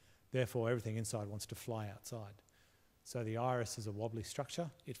inside, therefore everything inside wants to fly outside. So the iris is a wobbly structure,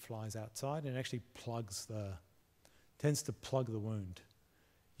 it flies outside and actually tends to plug the wound.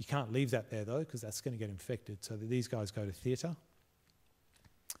 You can't leave that there though, because that's going to get infected. So these guys go to theatre.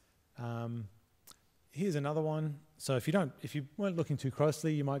 Here's another one. So if you weren't looking too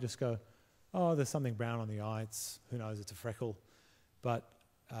closely, you might just go, oh, there's something brown on the eye. Who knows, it's a freckle. But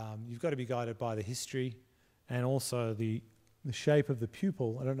you've got to be guided by the history and also the shape of the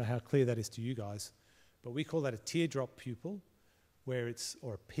pupil. I don't know how clear that is to you guys, but we call that a teardrop pupil,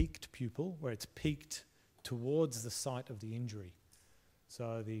 or a peaked pupil, where it's peaked towards the site of the injury.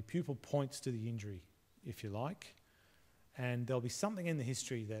 So the pupil points to the injury, if you like, and there'll be something in the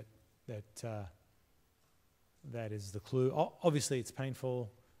history that is the clue. Obviously, it's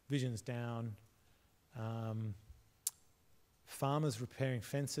painful, vision's down. Farmers repairing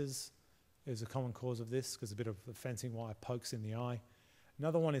fences is a common cause of this because a bit of the fencing wire pokes in the eye.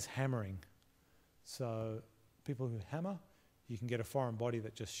 Another one is hammering. So people who hammer, you can get a foreign body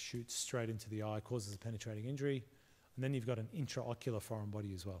that just shoots straight into the eye, causes a penetrating injury. And then you've got an intraocular foreign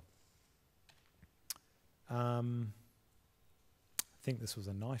body as well. I think this was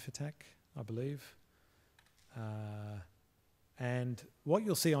a knife attack, I believe. And what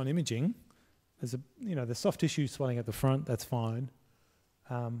you'll see on imaging is the soft tissue swelling at the front, that's fine.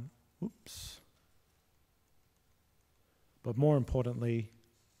 Oops. But more importantly,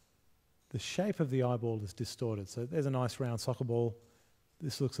 the shape of the eyeball is distorted. So there's a nice round soccer ball.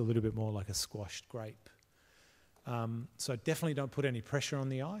 This looks a little bit more like a squashed grape. So definitely don't put any pressure on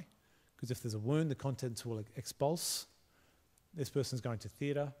the eye, because if there's a wound, the contents will expulse. This person's going to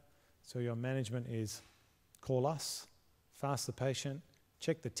theatre, so your management is call us, fast the patient,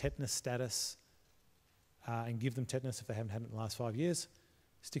 check the tetanus status, and give them tetanus if they haven't had it in the last 5 years.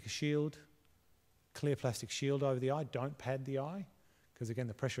 Stick a shield, clear plastic shield over the eye. Don't pad the eye, because again,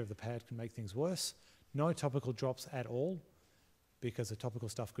 the pressure of the pad can make things worse. No topical drops at all, because the topical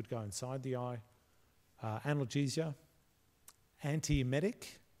stuff could go inside the eye. Analgesia,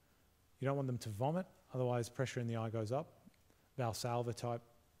 antiemetic. You don't want them to vomit, otherwise pressure in the eye goes up. Valsalva type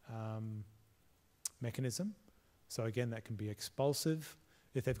mechanism. So again, that can be expulsive.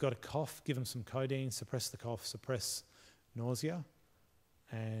 If they've got a cough, give them some codeine, suppress the cough, suppress nausea,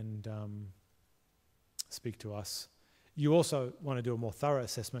 and speak to us. You also want to do a more thorough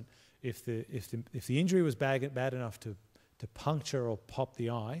assessment. If the injury was bad enough to puncture or pop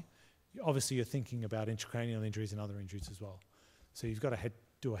the eye, obviously you're thinking about intracranial injuries and other injuries as well. So you've got to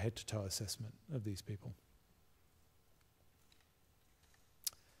do a head-to-toe assessment of these people.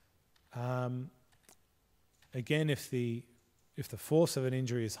 Again, if the force of an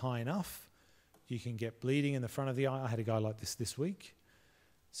injury is high enough, you can get bleeding in the front of the eye. I had a guy like this week.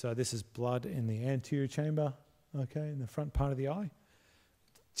 So this is blood in the anterior chamber, okay, in the front part of the eye.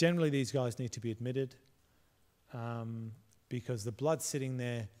 Generally, these guys need to be admitted because the blood sitting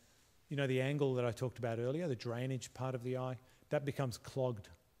there, the angle that I talked about earlier, the drainage part of the eye, that becomes clogged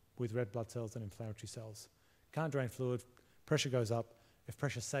with red blood cells and inflammatory cells. Can't drain fluid, pressure goes up. If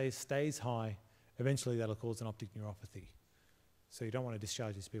pressure stays high, eventually that'll cause an optic neuropathy. So you don't want to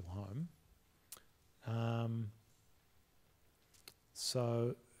discharge these people home.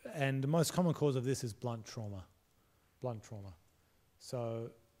 And the most common cause of this is blunt trauma. So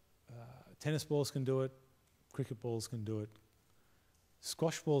tennis balls can do it, cricket balls can do it.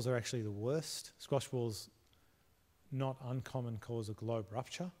 Squash balls are actually the worst. Squash balls, not uncommon, cause a globe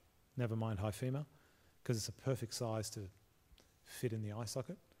rupture, never mind high femur, because it's a perfect size to fit in the eye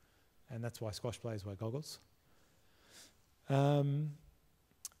socket, and that's why squash players wear goggles.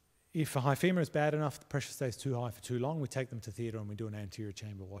 If a high femur is bad enough, the pressure stays too high for too long, we take them to theatre and we do an anterior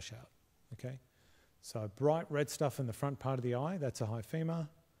chamber washout. Okay, so bright red stuff in the front part of the eye, that's a high femur.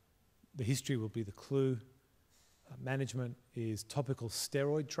 The history will be the clue. Management is topical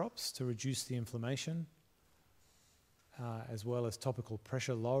steroid drops to reduce the inflammation, as well as topical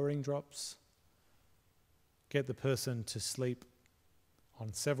pressure lowering drops. Get the person to sleep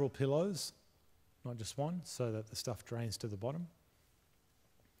on several pillows, not just one, so that the stuff drains to the bottom.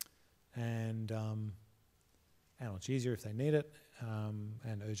 And analgesia if they need it,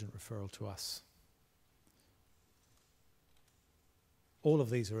 and urgent referral to us. All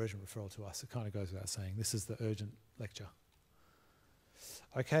of these are urgent referral to us. It kind of goes without saying. This is the urgent lecture.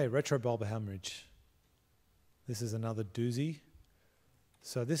 Okay, retrobulbar hemorrhage. This is another doozy.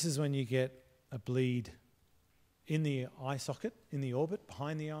 So this is when you get a bleed in the eye socket, in the orbit,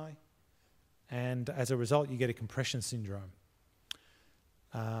 behind the eye, and as a result you get a compression syndrome.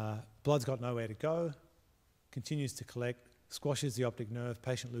 Blood's got nowhere to go, continues to collect, squashes the optic nerve,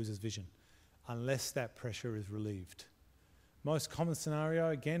 patient loses vision, unless that pressure is relieved. Most common scenario,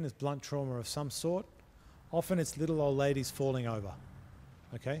 again, is blunt trauma of some sort. Often it's little old ladies falling over,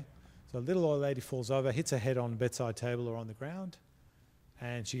 okay? So a little old lady falls over, hits her head on the bedside table or on the ground,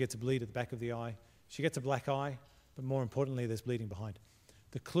 and she gets a bleed at the back of the eye. She gets a black eye, but more importantly, there's bleeding behind.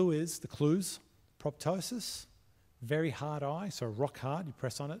 The clues, proptosis, very hard eye, so rock hard, you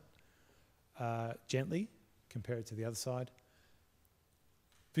press on it gently, compare it to the other side.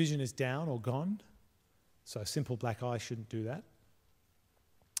 Vision is down or gone, so a simple black eye shouldn't do that.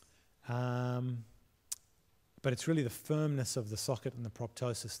 But it's really the firmness of the socket and the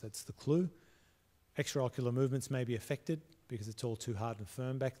proptosis that's the clue. Extraocular movements may be affected because it's all too hard and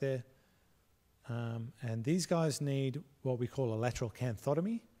firm back there. And these guys need what we call a lateral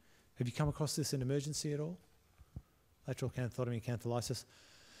canthotomy. Have you come across this in emergency at all? Lateral canthotomy, cantholysis.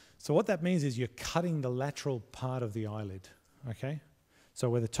 So what that means is you're cutting the lateral part of the eyelid, okay? So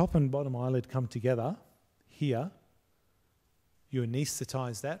where the top and bottom eyelid come together, here, you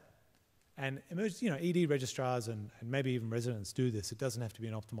anaesthetize that. And ED registrars and maybe even residents do this. It doesn't have to be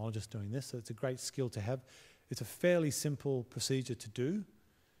an ophthalmologist doing this, so it's a great skill to have. It's a fairly simple procedure to do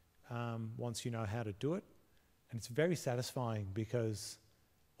once you know how to do it. And it's very satisfying because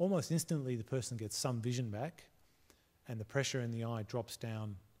almost instantly the person gets some vision back and the pressure in the eye drops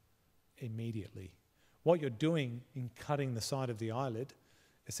down immediately. What you're doing in cutting the side of the eyelid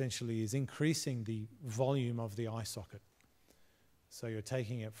essentially is increasing the volume of the eye socket. So you're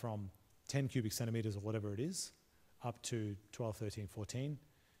taking it from 10 cubic centimeters or whatever it is, up to 12, 13, 14,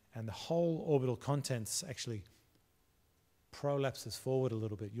 and the whole orbital contents actually prolapses forward a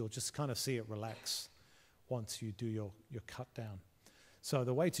little bit. You'll just kind of see it relax once you do your cut down. So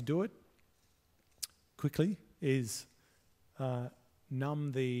the way to do it quickly is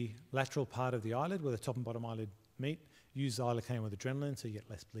numb the lateral part of the eyelid where the top and bottom eyelid meet. Use xylocaine with adrenaline so you get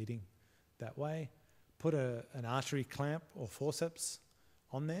less bleeding that way. Put an artery clamp or forceps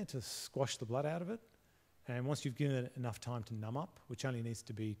on there to squash the blood out of it. And once you've given it enough time to numb up, which only needs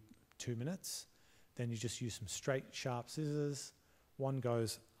to be 2 minutes, then you just use some straight, sharp scissors. One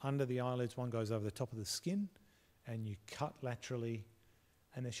goes under the eyelids, one goes over the top of the skin, and you cut laterally.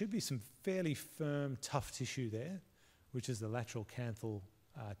 And there should be some fairly firm, tough tissue there, which is the lateral canthal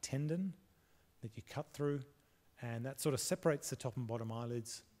tendon that you cut through. And that sort of separates the top and bottom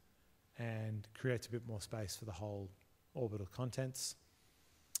eyelids and creates a bit more space for the whole orbital contents.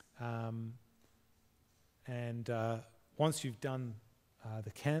 Once you've done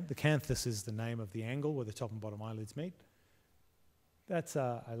the canthus is the name of the angle where the top and bottom eyelids meet. That's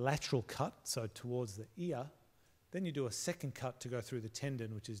a lateral cut, so towards the ear. Then you do a second cut to go through the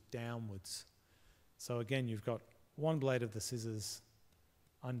tendon, which is downwards. So again, you've got one blade of the scissors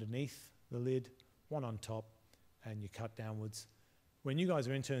underneath the lid, one on top, and you cut downwards. When you guys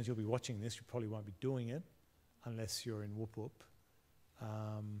are interns, you'll be watching this. You probably won't be doing it unless you're in whoop whoop.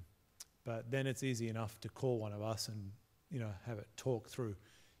 But then it's easy enough to call one of us and have it talk through.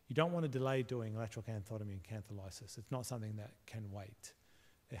 You don't want to delay doing lateral canthotomy and cantholysis. It's not something that can wait.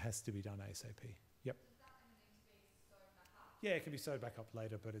 It has to be done ASAP. Yep. Does that need to be sewed back up? Yeah, it can be sewed back up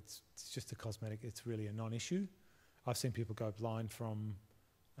later, but it's just a cosmetic. It's really a non-issue. I've seen people go blind from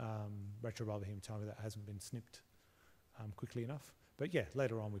retrobulbar hematoma that hasn't been snipped quickly enough. But yeah,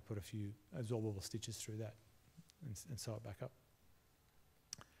 later on we put a few absorbable stitches through that and sew it back up.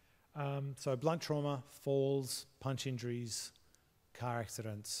 So blunt trauma, falls, punch injuries, car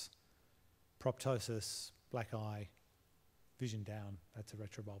accidents, proptosis, black eye, vision down, that's a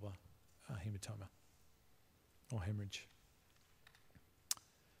retrobulbar hematoma or hemorrhage.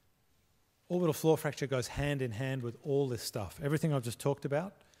 Orbital floor fracture goes hand in hand with all this stuff. Everything I've just talked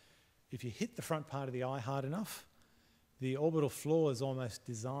about, if you hit the front part of the eye hard enough, the orbital floor is almost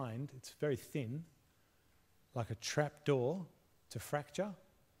designed, it's very thin, like a trap door to fracture,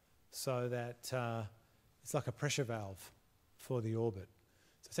 so that it's like a pressure valve for the orbit.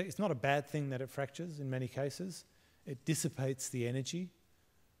 So it's not a bad thing that it fractures in many cases. It dissipates the energy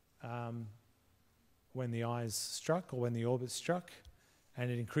when the eye's struck or when the orbit's struck,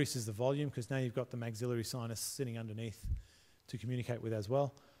 and it increases the volume because now you've got the maxillary sinus sitting underneath to communicate with as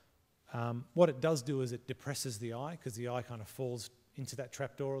well. What it does do is it depresses the eye because the eye kind of falls into that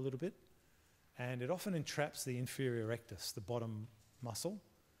trapdoor a little bit, and it often entraps the inferior rectus, the bottom muscle,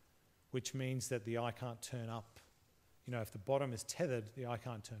 which means that the eye can't turn up. If the bottom is tethered, the eye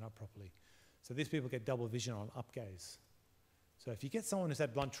can't turn up properly. So these people get double vision on up gaze. So if you get someone who's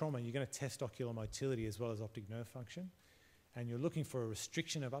had blunt trauma, you're going to test ocular motility as well as optic nerve function, and you're looking for a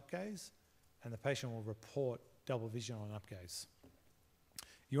restriction of up gaze, and the patient will report double vision on up gaze.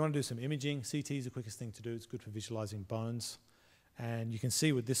 You want to do some imaging. CT is the quickest thing to do. It's good for visualizing bones. And you can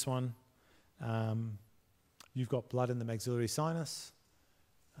see with this one, you've got blood in the maxillary sinus.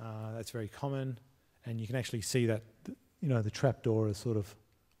 That's very common. And you can actually see that, you know, the trapdoor is sort of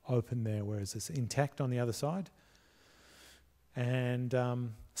open there, whereas it's intact on the other side. And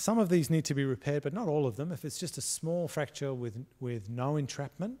some of these need to be repaired, but not all of them. If it's just a small fracture with no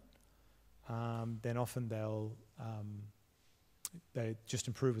entrapment, then often they just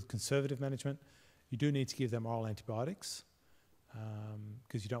improve with conservative management. You do need to give them oral antibiotics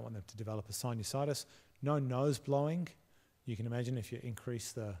because you don't want them to develop a sinusitis. No nose blowing. You can imagine if you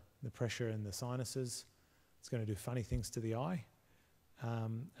increase the pressure in the sinuses, it's going to do funny things to the eye.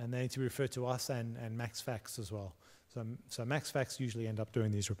 And they need to be referred to us and MaxFax as well. So MaxFax usually end up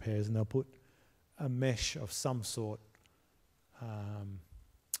doing these repairs, and they'll put a mesh of some sort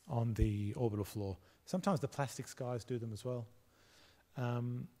on the orbital floor. Sometimes the plastics guys do them as well.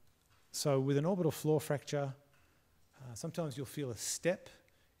 So with an orbital floor fracture, sometimes you'll feel a step.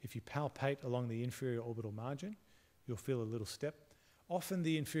 If you palpate along the inferior orbital margin, you'll feel a little step. Often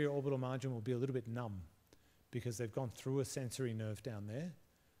the inferior orbital margin will be a little bit numb because they've gone through a sensory nerve down there.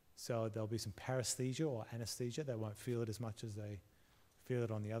 So there'll be some paresthesia or anesthesia. They won't feel it as much as they feel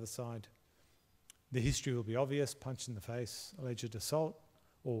it on the other side. The history will be obvious: punch in the face, alleged assault,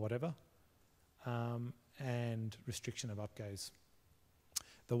 or whatever, and restriction of upgaze.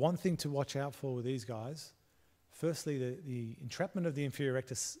 The one thing to watch out for with these guys, firstly, the entrapment of the inferior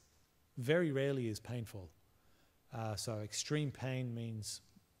rectus very rarely is painful. So extreme pain means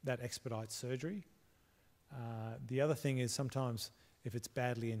that expedites surgery. The other thing is sometimes if it's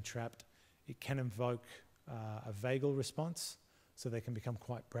badly entrapped, it can invoke a vagal response, so they can become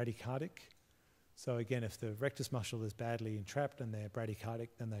quite bradycardic. So again, if the rectus muscle is badly entrapped and they're bradycardic,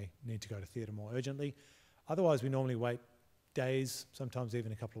 then they need to go to theatre more urgently. Otherwise, we normally wait days, sometimes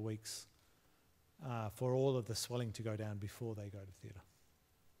even a couple of weeks, for all of the swelling to go down before they go to theatre.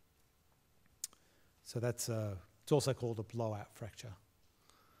 So that's it's also called a blowout fracture.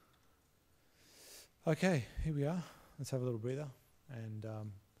 Okay, here we are. Let's have a little breather, and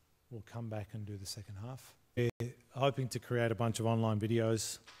we'll come back and do the second half. We're hoping to create a bunch of online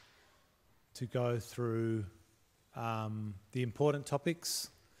videos to go through the important topics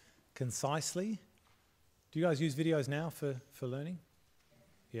concisely. Do you guys use videos now for learning?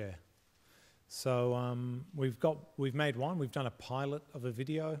 Yeah. So we've made one. We've done a pilot of a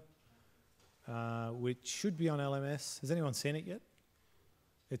video, which should be on LMS. Has anyone seen it yet?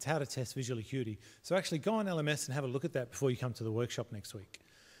 It's how to test visual acuity. So actually go on LMS and have a look at that before you come to the workshop next week.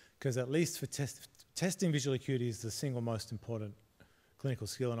 Because at least for testing visual acuity is the single most important clinical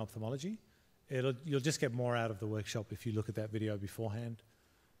skill in ophthalmology. You'll just get more out of the workshop if you look at that video beforehand.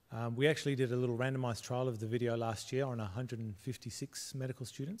 We actually did a little randomized trial of the video last year on 156 medical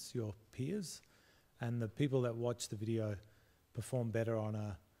students, your peers, and the people that watched the video performed better on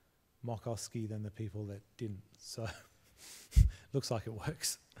a mock OSCE than the people that didn't. So looks like it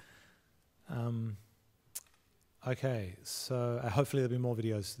works. Okay, so hopefully there'll be more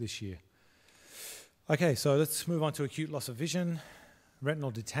videos this year. Okay, so let's move on to acute loss of vision,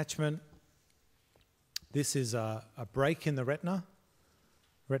 retinal detachment. This is a break in the retina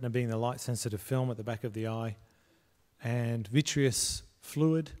being the light-sensitive film at the back of the eye, and vitreous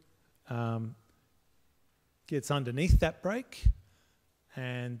fluid gets underneath that break,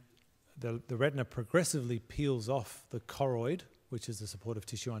 and the retina progressively peels off the choroid, which is the supportive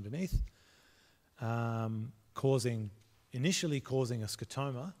tissue underneath, initially causing a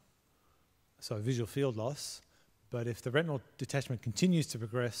scotoma, so visual field loss. But if the retinal detachment continues to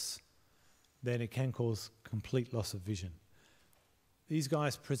progress, then it can cause complete loss of vision. These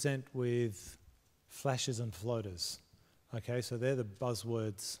guys present with flashes and floaters. Okay, so they're the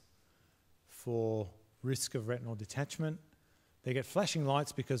buzzwords for risk of retinal detachment. They get flashing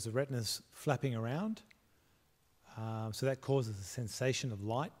lights because the retina's flapping around. So that causes a sensation of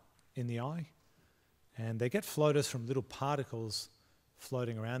light in the eye. And they get floaters from little particles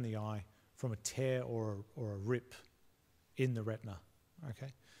floating around the eye from a tear or a rip in the retina.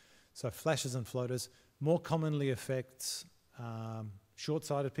 Okay, so flashes and floaters more commonly affects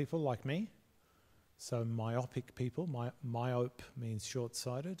short-sighted people like me. So myopic people, myope means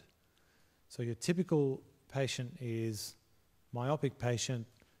short-sighted. So your typical patient is myopic patient,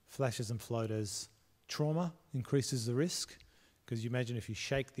 flashes and floaters. Trauma increases the risk, because you imagine if you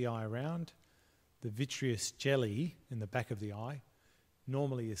shake the eye around, the vitreous jelly in the back of the eye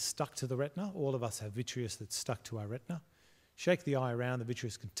normally is stuck to the retina. All of us have vitreous that's stuck to our retina. Shake the eye around, the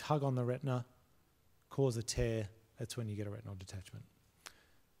vitreous can tug on the retina, cause a tear. That's when you get a retinal detachment.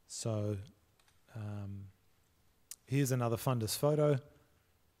 So here's another fundus photo.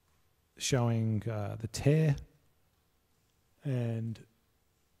 showing the tear and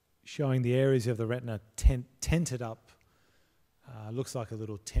showing the areas of the retina tented up. Looks like a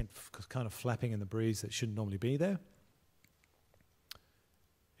little tent kind of flapping in the breeze that shouldn't normally be there.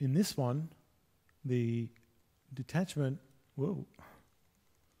 In this one, the detachment, whoa,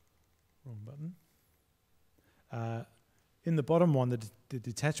 wrong button. In the bottom one, the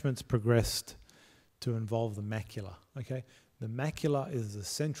detachment's progressed to involve the macula, okay? The macula is the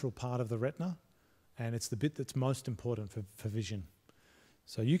central part of the retina, and it's the bit that's most important for vision.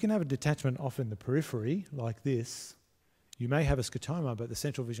 So you can have a detachment off in the periphery, like this. You may have a scotoma, but the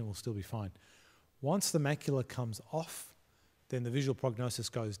central vision will still be fine. Once the macula comes off, then the visual prognosis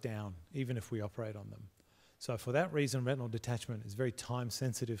goes down, even if we operate on them. So for that reason, retinal detachment is a very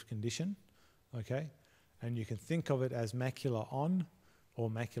time-sensitive condition, okay? And you can think of it as macula on or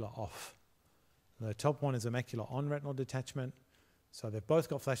macula off. The top one is a macula on retinal detachment. So they've both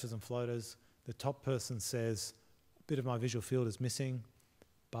got flashes and floaters. The top person says, a bit of my visual field is missing,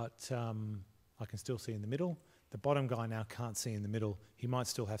 but I can still see in the middle. The bottom guy now can't see in the middle. He might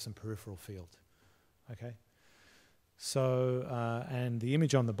still have some peripheral field, okay? So, and the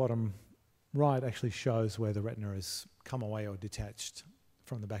image on the bottom right actually shows where the retina has come away or detached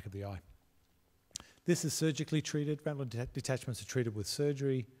from the back of the eye. This is surgically treated. Retinal detachments are treated with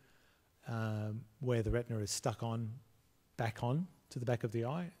surgery where the retina is stuck on, back on to the back of the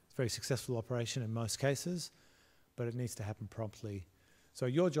eye. It's a very successful operation in most cases, but it needs to happen promptly. So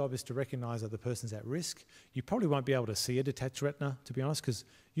your job is to recognise that the person's at risk. You probably won't be able to see a detached retina, to be honest, because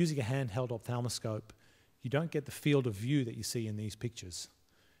using a handheld ophthalmoscope, you don't get the field of view that you see in these pictures.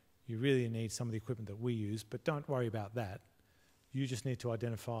 You really need some of the equipment that we use, but don't worry about that. You just need to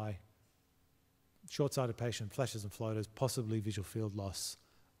identify short-sighted patient, flashes and floaters, possibly visual field loss.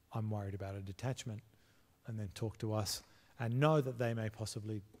 I'm worried about a detachment, and then talk to us and know that they may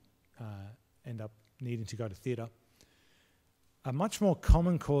possibly end up needing to go to theatre. A much more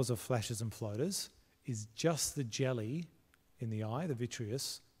common cause of flashes and floaters is just the jelly in the eye, the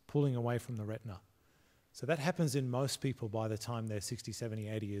vitreous, pulling away from the retina. So that happens in most people by the time they're 60, 70,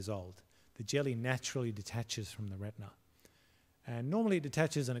 80 years old. The jelly naturally detaches from the retina. And normally it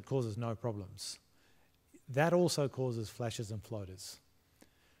detaches and it causes no problems. That also causes flashes and floaters.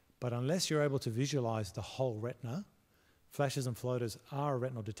 But unless you're able to visualize the whole retina, flashes and floaters are a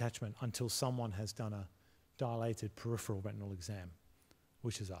retinal detachment until someone has done a dilated peripheral retinal exam,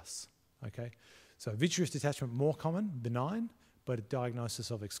 which is us, okay? So vitreous detachment, more common, benign, but a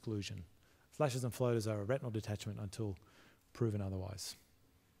diagnosis of exclusion. Flashes and floaters are a retinal detachment until proven otherwise.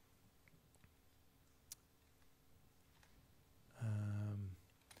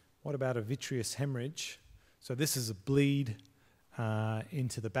 What about a vitreous hemorrhage? So this is a bleed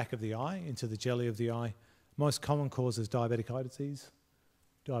into the back of the eye, into the jelly of the eye. Most common cause is diabetic eye disease,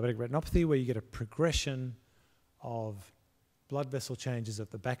 diabetic retinopathy, where you get a progression of blood vessel changes at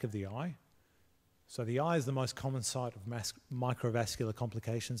the back of the eye. So the eye is the most common site of microvascular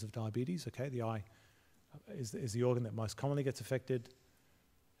complications of diabetes, okay? The eye is the organ that most commonly gets affected.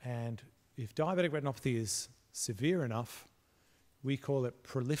 And if diabetic retinopathy is severe enough, we call it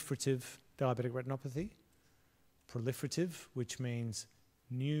proliferative diabetic retinopathy. Proliferative, which means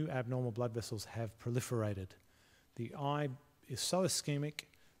new abnormal blood vessels have proliferated. The eye is so ischemic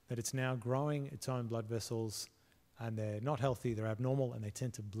that it's now growing its own blood vessels, and they're not healthy, they're abnormal, and they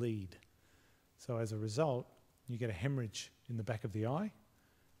tend to bleed. So as a result, you get a hemorrhage in the back of the eye.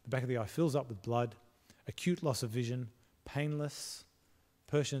 The back of the eye fills up with blood, acute loss of vision, painless.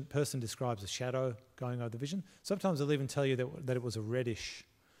 Person describes a shadow going over the vision. Sometimes they'll even tell you that it was a reddish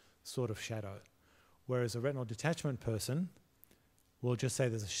sort of shadow. Whereas a retinal detachment person will just say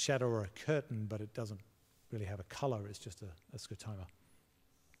there's a shadow or a curtain, but it doesn't really have a colour, it's just a scotoma.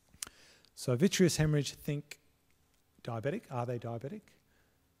 So vitreous hemorrhage, think diabetic. Are they diabetic?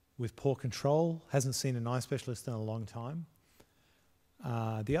 With poor control, hasn't seen an eye specialist in a long time.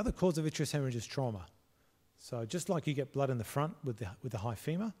 The other cause of vitreous hemorrhage is trauma. So just like you get blood in the front with the high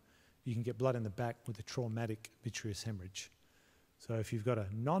femur, you can get blood in the back with a traumatic vitreous hemorrhage. So if you've got a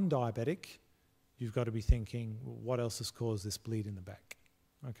non-diabetic, you've got to be thinking, well, what else has caused this bleed in the back?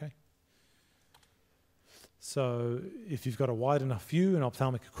 Okay? So if you've got a wide enough view and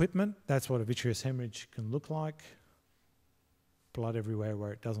ophthalmic equipment, that's what a vitreous hemorrhage can look like. Blood everywhere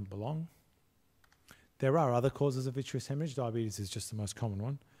where it doesn't belong. There are other causes of vitreous hemorrhage. Diabetes is just the most common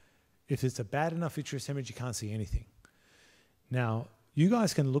one. If it's a bad enough vitreous hemorrhage, you can't see anything. Now, you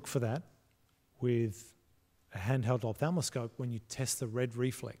guys can look for that with a handheld ophthalmoscope when you test the red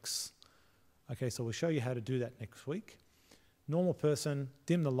reflex. Okay, so we'll show you how to do that next week. Normal person,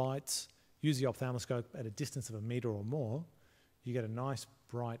 dim the lights, use the ophthalmoscope at a distance of 1 metre or more. You get a nice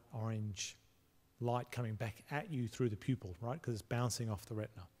bright orange light coming back at you through the pupil, right? Because it's bouncing off the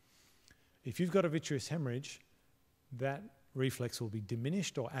retina. If you've got a vitreous hemorrhage, that reflex will be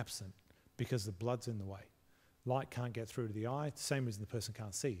diminished or absent because the blood's in the way. Light can't get through to the eye. It's the same reason the person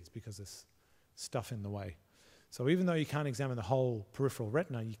can't see. It's because there's stuff in the way. So even though you can't examine the whole peripheral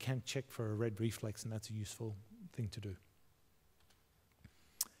retina, you can check for a red reflex, and that's a useful thing to do.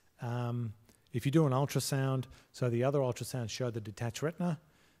 If you do an ultrasound, so the other ultrasounds show the detached retina.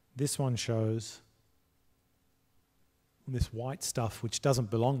 This one shows this white stuff which doesn't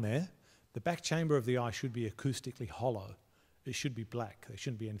belong there. The back chamber of the eye should be acoustically hollow. It should be black. There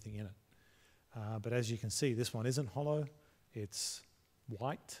shouldn't be anything in it. But as you can see, this one isn't hollow. It's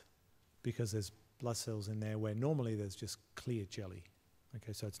white because there's blood cells in there where normally there's just clear jelly.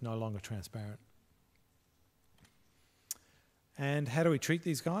 Okay, so it's no longer transparent. And how do we treat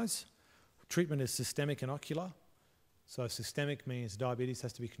these guys? Treatment is systemic and ocular. So systemic means diabetes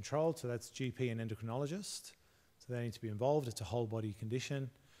has to be controlled, so that's GP and endocrinologist. So they need to be involved. It's a whole body condition.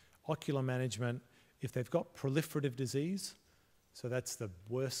 Ocular management, if they've got proliferative disease, so that's the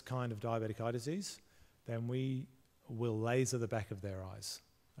worst kind of diabetic eye disease, then we will laser the back of their eyes,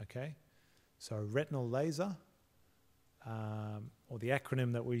 okay? So retinal laser, or the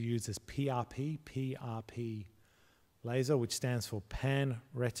acronym that we use is PRP laser, which stands for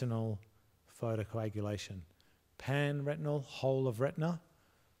pan-retinal photocoagulation. Pan-retinal, whole of retina,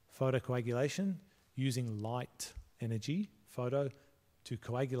 photocoagulation, using light energy, photo, to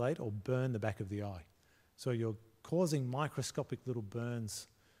coagulate or burn the back of the eye. So you're causing microscopic little burns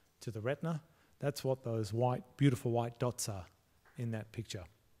to the retina. That's what those white, beautiful white dots are in that picture.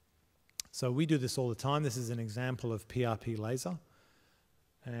 So we do this all the time. This is an example of PRP laser.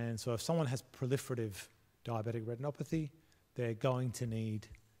 And so if someone has proliferative diabetic retinopathy, they're going to need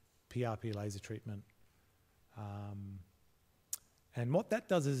PRP laser treatment. And what that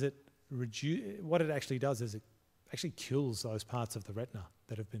does is it actually kills those parts of the retina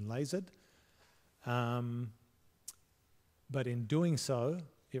that have been lasered. But in doing so,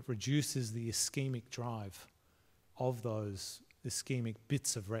 it reduces the ischemic drive of those ischemic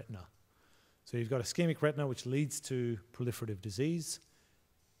bits of retina. So you've got ischemic retina, which leads to proliferative disease.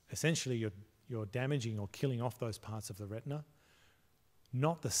 Essentially, you're damaging or killing off those parts of the retina.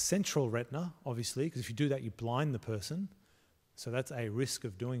 Not the central retina, obviously, because if you do that, you blind the person. So that's a risk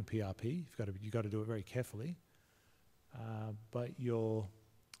of doing PRP. You've got to do it very carefully. But you're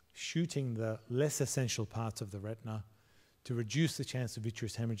shooting the less essential parts of the retina to reduce the chance of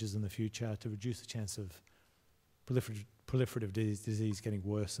vitreous hemorrhages in the future, to reduce the chance of proliferative disease getting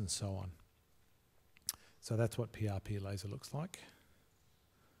worse, and so on. So that's what PRP laser looks like.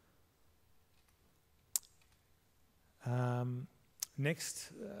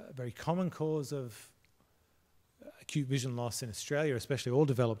 Next, very common cause of acute vision loss in Australia, especially all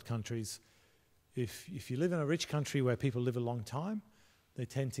developed countries. If you live in a rich country where people live a long time, they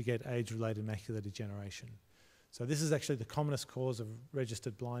tend to get age-related macular degeneration. So this is actually the commonest cause of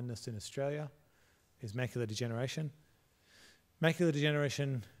registered blindness in Australia, is macular degeneration. Macular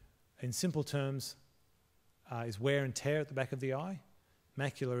degeneration, in simple terms, is wear and tear at the back of the eye.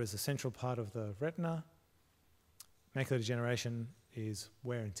 Macula is a central part of the retina. Macular degeneration is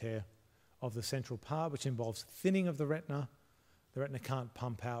wear and tear of the central part, which involves thinning of the retina. The retina can't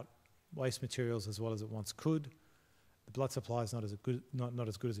pump out waste materials as well as it once could. The blood supply is not as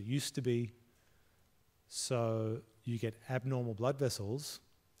good as it used to be. So you get abnormal blood vessels,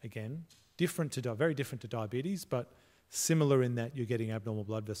 again, very different to diabetes, but similar in that you're getting abnormal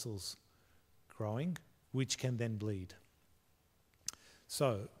blood vessels growing, which can then bleed.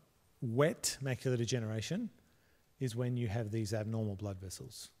 So wet macular degeneration is when you have these abnormal blood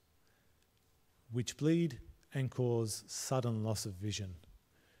vessels, which bleed and cause sudden loss of vision.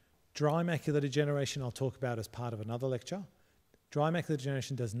 Dry macular degeneration I'll talk about as part of another lecture. Dry macular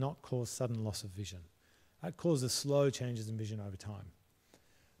degeneration does not cause sudden loss of vision. That causes slow changes in vision over time.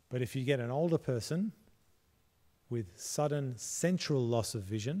 But if you get an older person with sudden central loss of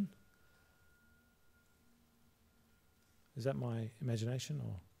vision, is that my imagination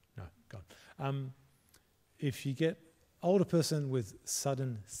or no? God. If you get older person with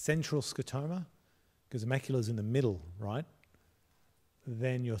sudden central scotoma, because the macula is in the middle, right?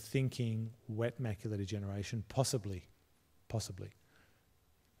 Then you're thinking wet macular degeneration, possibly.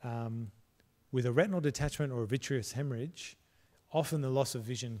 With a retinal detachment or a vitreous hemorrhage, often the loss of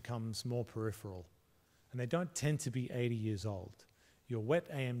vision comes more peripheral, and they don't tend to be 80 years old. Your wet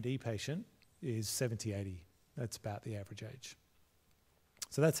AMD patient is 70, 80. That's about the average age.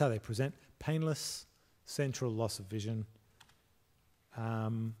 So that's how they present. Painless, central loss of vision.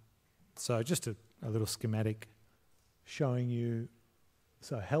 So just a little schematic showing you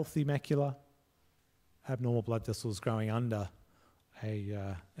So healthy macula, abnormal blood vessels growing under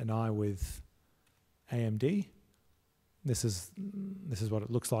an eye with AMD. This is what it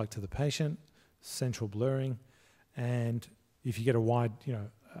looks like to the patient. Central blurring, and if you get a wide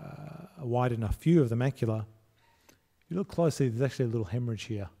enough view of the macula, you look closely. There's actually a little hemorrhage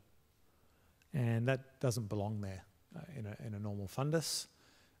here, and that doesn't belong there in a normal fundus.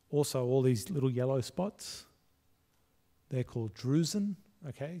 Also, all these little yellow spots, they're called drusen.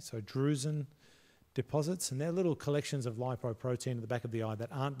 Okay, so drusen deposits, and they're little collections of lipoprotein at the back of the eye that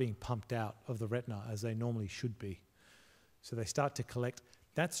aren't being pumped out of the retina as they normally should be. So they start to collect.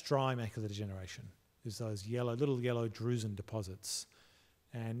 That's dry macular degeneration, is those little yellow drusen deposits.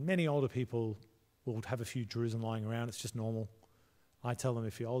 And many older people will have a few drusen lying around. It's just normal. I tell them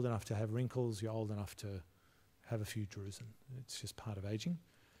if you're old enough to have wrinkles, you're old enough to have a few drusen. It's just part of aging.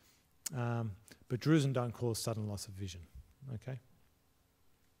 But drusen don't cause sudden loss of vision, okay?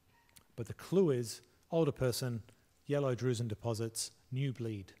 But the clue is, older person, yellow drusen deposits, new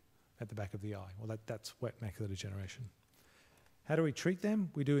bleed at the back of the eye. Well, that's wet macular degeneration. How do we treat them?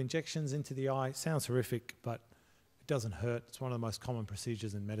 We do injections into the eye. Sounds horrific, but it doesn't hurt. It's one of the most common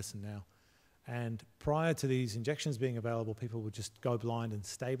procedures in medicine now. And prior to these injections being available, people would just go blind and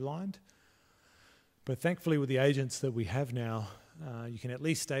stay blind. But thankfully, with the agents that we have now, you can at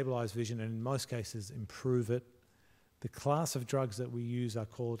least stabilize vision and in most cases improve it. The class of drugs that we use are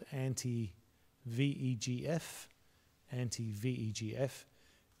called anti-VEGF. Anti-VEGF.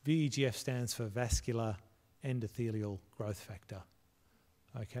 VEGF stands for vascular endothelial growth factor.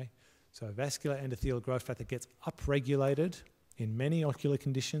 Okay, so vascular endothelial growth factor gets upregulated in many ocular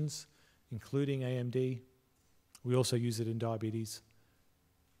conditions, including AMD. We also use it in diabetes.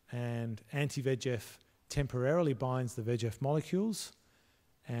 And anti-VEGF temporarily binds the VEGF molecules,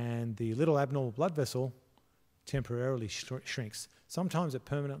 and the little abnormal blood vessel temporarily shrinks. Sometimes it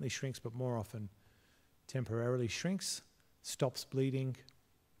permanently shrinks, but more often temporarily shrinks, stops bleeding,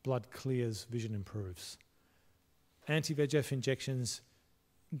 blood clears, vision improves. Anti-VEGF injections,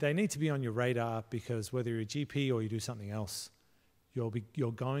 they need to be on your radar because whether you're a GP or you do something else, you're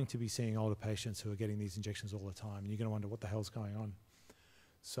going to be seeing older patients who are getting these injections all the time, and you're going to wonder what the hell's going on.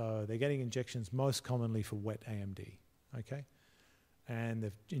 So they're getting injections most commonly for wet AMD, okay? And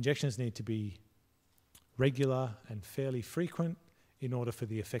the injections need to be regular and fairly frequent in order for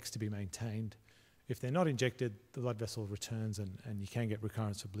the effects to be maintained. If they're not injected, the blood vessel returns and you can get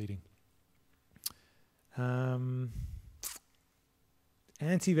recurrence of bleeding.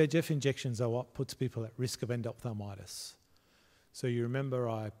 Anti-VEGF injections are what puts people at risk of endophthalmitis. So you remember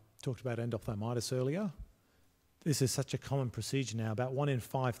I talked about endophthalmitis earlier. This is such a common procedure now. About 1 in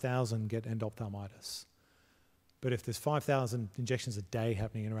 5,000 get endophthalmitis. But if there's 5,000 injections a day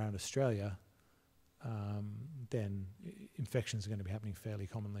happening in around Australia, then infections are going to be happening fairly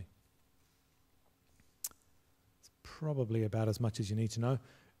commonly. It's probably about as much as you need to know.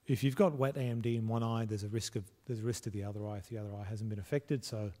 If you've got wet AMD in one eye, there's a risk to the other eye if the other eye hasn't been affected,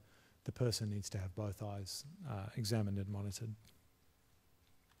 so the person needs to have both eyes examined and monitored.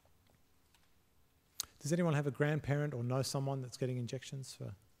 Does anyone have a grandparent or know someone that's getting injections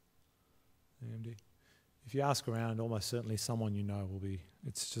for AMD? If you ask around, almost certainly someone you know will be.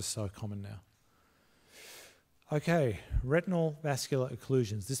 It's just so common now. Okay, retinal vascular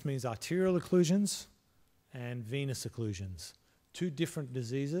occlusions. This means arterial occlusions and venous occlusions. Two different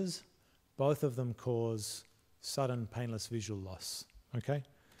diseases. Both of them cause sudden painless visual loss. Okay?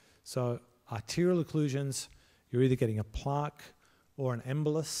 So arterial occlusions, you're either getting a plaque or an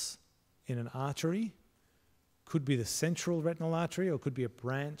embolus in an artery. Could be the central retinal artery or could be a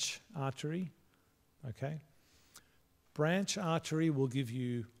branch artery. Okay? Branch artery will give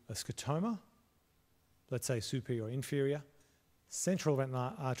you a scotoma, let's say superior or inferior. Central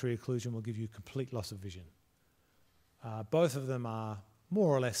retinal artery occlusion will give you complete loss of vision. Both of them are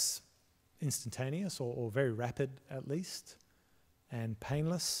more or less instantaneous or very rapid at least and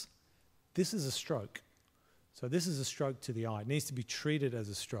painless. This is a stroke. So this is a stroke to the eye. It needs to be treated as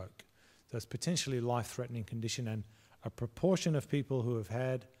a stroke. So it's potentially a life-threatening condition, and a proportion of people who have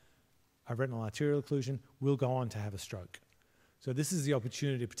had a retinal arterial occlusion will go on to have a stroke. So this is the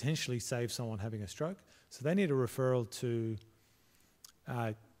opportunity to potentially save someone having a stroke. So they need a referral to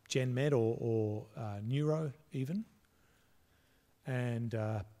Gen Med or Neuro even. And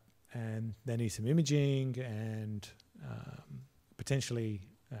they need some imaging and potentially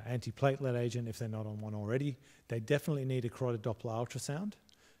antiplatelet agent if they're not on one already. They definitely need a carotid Doppler ultrasound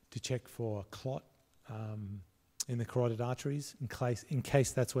to check for clot in the carotid arteries in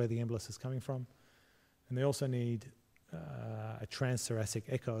case that's where the embolus is coming from. And they also need a transthoracic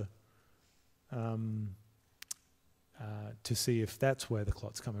echo to see if that's where the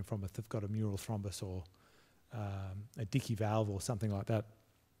clot's coming from, if they've got a mural thrombus or a Dickey valve or something like that.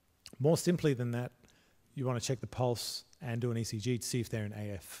 More simply than that, you want to check the pulse and do an ECG to see if they're in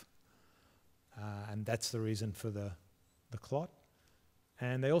AF. And that's the reason for the clot.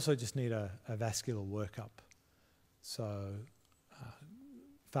 And they also just need a vascular workup. So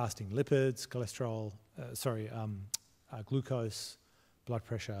fasting lipids, cholesterol, glucose, blood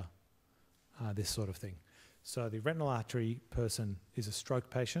pressure, this sort of thing. So the retinal artery person is a stroke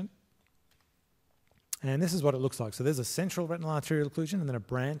patient. And this is what it looks like. So there's a central retinal arterial occlusion and then a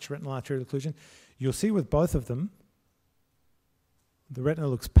branch retinal arterial occlusion. You'll see with both of them, the retina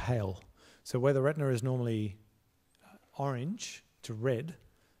looks pale. So where the retina is normally orange to red,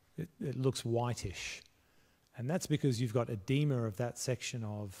 it looks whitish. And that's because you've got edema of that section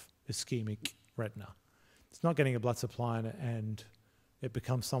of ischemic retina. It's not getting a blood supply and it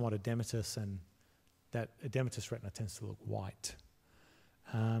becomes somewhat edematous, and that edematous retina tends to look white.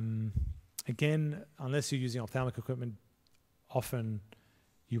 Again, unless you're using ophthalmic equipment, often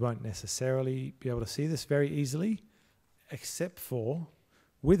you won't necessarily be able to see this very easily, except for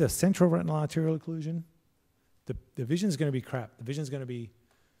with a central retinal arterial occlusion, the vision's going to be crap. The vision's going to be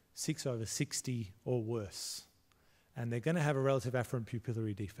 6/60 or worse. And they're going to have a relative afferent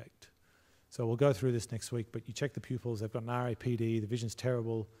pupillary defect. So we'll go through this next week, but you check the pupils, they've got an RAPD, the vision's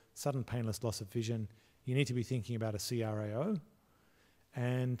terrible, sudden painless loss of vision. You need to be thinking about a CRAO.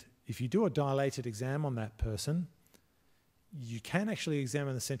 And if you do a dilated exam on that person, you can actually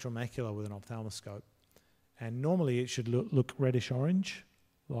examine the central macula with an ophthalmoscope. And normally it should look reddish-orange,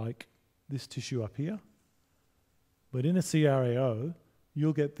 like this tissue up here. But in a CRAO,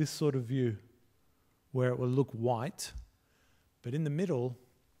 you'll get this sort of view where it will look white, but in the middle,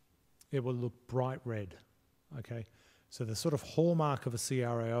 it will look bright red, okay? So the sort of hallmark of a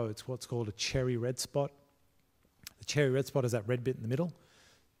CRAO, it's what's called a cherry red spot. The cherry red spot is that red bit in the middle.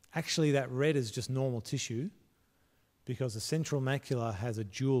 Actually, that red is just normal tissue because the central macula has a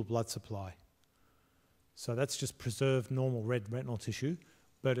dual blood supply. So that's just preserved normal red retinal tissue,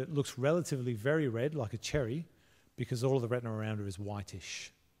 but it looks relatively very red, like a cherry, because all of the retina around it is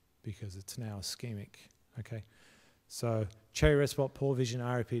whitish because it's now ischemic, okay? So cherry red spot, poor vision,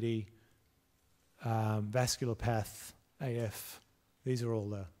 RAPD, vascular path, AF, these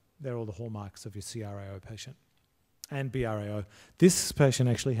are they're all the hallmarks of your CRAO patient. And BRAO. This patient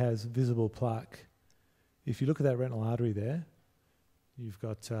actually has visible plaque. If you look at that retinal artery there, you've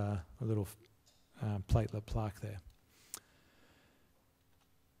got a little platelet plaque there.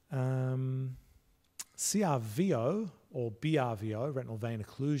 CRVO or BRVO, retinal vein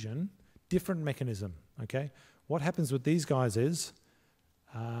occlusion, different mechanism, okay? What happens with these guys is,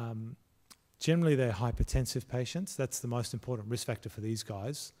 generally they're hypertensive patients. That's the most important risk factor for these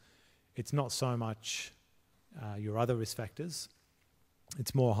guys. It's not so much your other risk factors.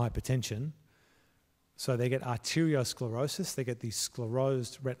 It's more hypertension. So they get arteriosclerosis. They get these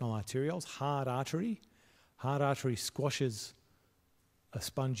sclerosed retinal arterioles, hard artery. Hard artery squashes a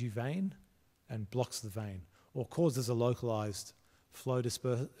spongy vein and blocks the vein, or causes a localized flow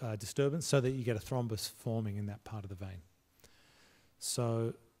disturbance so that you get a thrombus forming in that part of the vein.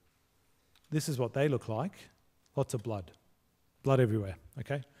 So this is what they look like. Lots of blood everywhere,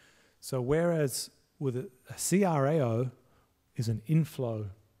 okay? So whereas with a CRAO is an inflow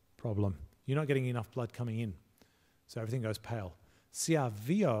problem. You're not getting enough blood coming in, so everything goes pale.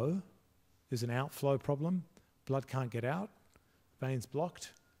 CRVO is an outflow problem. Blood can't get out, veins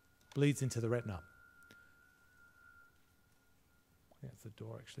blocked, bleeds into the retina. That's the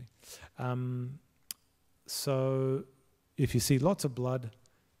door, actually. So if you see lots of blood,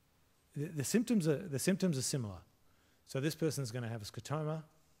 the symptoms are similar. So this person's going to have a scotoma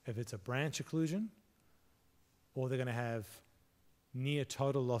if it's a branch occlusion, or they're going to have near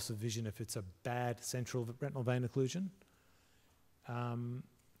total loss of vision if it's a bad central retinal vein occlusion.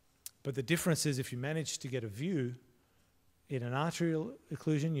 But the difference is if you manage to get a view in an arterial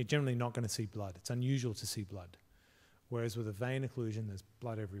occlusion, you're generally not going to see blood. It's unusual to see blood. Whereas with a vein occlusion, there's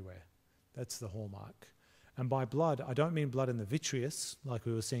blood everywhere. That's the hallmark. And by blood, I don't mean blood in the vitreous, like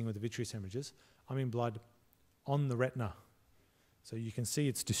we were seeing with the vitreous hemorrhages. I mean blood on the retina. So you can see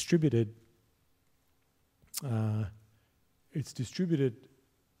it's distributed. It's distributed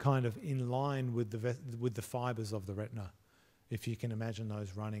kind of in line with the fibers of the retina, if you can imagine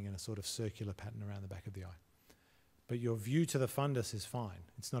those running in a sort of circular pattern around the back of the eye. But your view to the fundus is fine.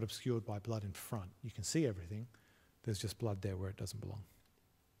 It's not obscured by blood in front. You can see everything. There's just blood there where it doesn't belong.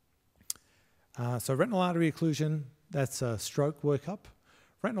 So retinal artery occlusion, that's a stroke workup.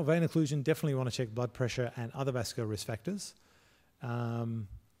 Retinal vein occlusion, definitely want to check blood pressure and other vascular risk factors.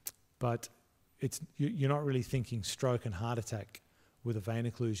 But you're not really thinking stroke and heart attack with a vein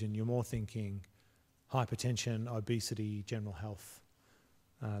occlusion. You're more thinking hypertension, obesity, general health,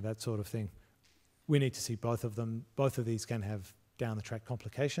 that sort of thing. We need to see both of them. Both of these can have down the track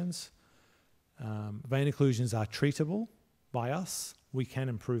complications. Vein occlusions are treatable by us. We can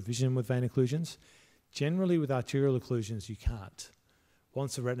improve vision with vein occlusions. Generally with arterial occlusions, you can't.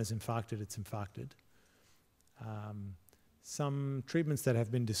 Once the retina's infarcted, it's infarcted. Some treatments that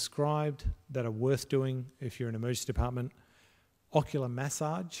have been described that are worth doing if you're in an emergency department, ocular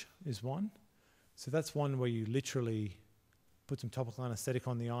massage is one. So that's one where you literally put some topical anesthetic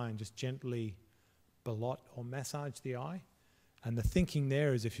on the eye and just gently blot or massage the eye. And the thinking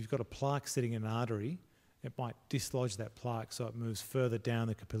there is if you've got a plaque sitting in an artery, it might dislodge that plaque so it moves further down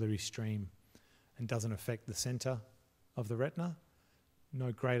the capillary stream and doesn't affect the center of the retina.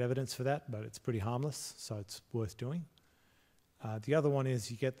 No great evidence for that, but it's pretty harmless, so it's worth doing. The other one is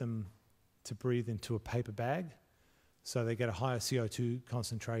you get them to breathe into a paper bag, so they get a higher CO2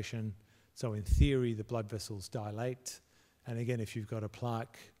 concentration. So in theory, the blood vessels dilate. And again, if you've got a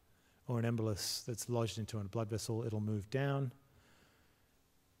plaque or an embolus that's lodged into a blood vessel, it'll move down.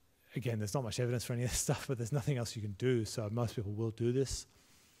 Again, there's not much evidence for any of this stuff, but there's nothing else you can do, so most people will do this.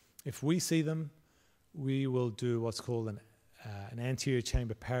 If we see them, we will do what's called an anterior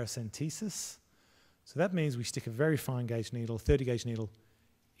chamber paracentesis. So that means we stick a very fine gauge needle, 30 gauge needle,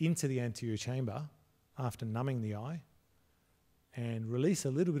 into the anterior chamber after numbing the eye and release a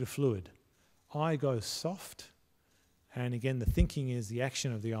little bit of fluid. Eye goes soft, and again, the thinking is the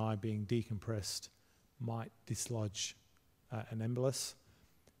action of the eye being decompressed might dislodge an embolus.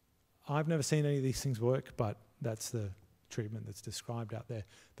 I've never seen any of these things work, but that's the treatment that's described out there.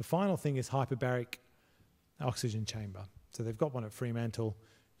 The final thing is hyperbaric oxygen chamber. So they've got one at Fremantle.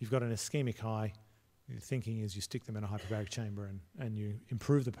 You've got an ischemic eye. The thinking is you stick them in a hyperbaric chamber and you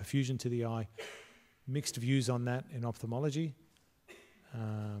improve the perfusion to the eye. Mixed views on that in ophthalmology,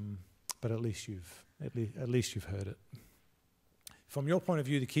 but at least you've heard it. From your point of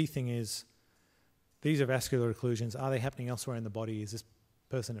view, the key thing is these are vascular occlusions. Are they happening elsewhere in the body? Is this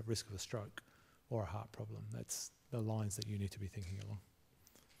person at risk of a stroke or a heart problem? That's the lines that you need to be thinking along.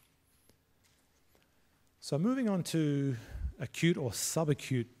 So moving on to acute or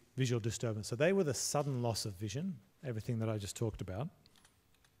subacute visual disturbance. So they were the sudden loss of vision, everything that I just talked about.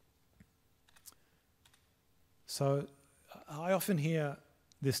 So I often hear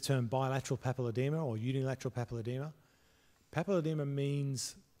this term bilateral papilledema or unilateral papilledema. Papilledema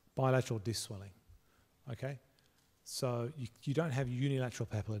means bilateral disc swelling, okay? So you don't have unilateral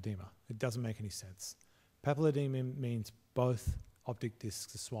papilledema. It doesn't make any sense. Papilledema means both optic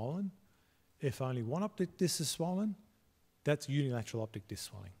discs are swollen. If only one optic disc is swollen, that's unilateral optic disc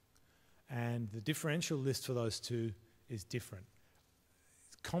swelling. And the differential list for those two is different.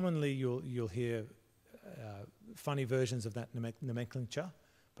 Commonly, you'll hear funny versions of that nomenclature,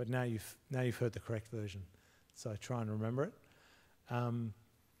 but now you've heard the correct version. So try and remember it.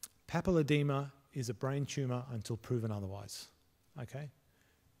 Papilledema is a brain tumour until proven otherwise. Okay,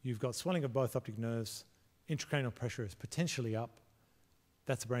 you've got swelling of both optic nerves. Intracranial pressure is potentially up.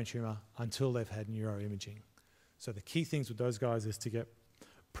 That's a brain tumour until they've had neuroimaging. So the key things with those guys is to get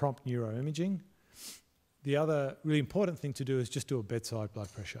prompt neuroimaging. The other really important thing to do is just do a bedside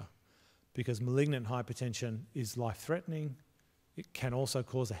blood pressure, because malignant hypertension is life-threatening. It can also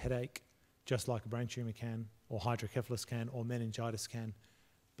cause a headache, just like a brain tumour can, or hydrocephalus can, or meningitis can,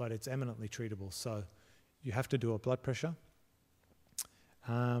 but it's eminently treatable. So you have to do a blood pressure.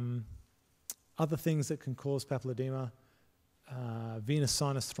 Other things that can cause papilledema, venous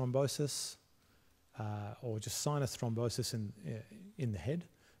sinus thrombosis, or just sinus thrombosis in the head.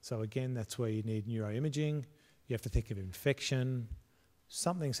 So again, that's where you need neuroimaging. You have to think of infection.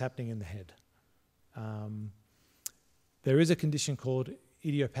 Something's happening in the head. There is a condition called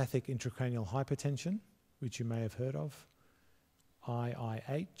idiopathic intracranial hypertension, which you may have heard of,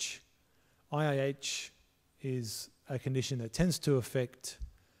 IIH. IIH is a condition that tends to affect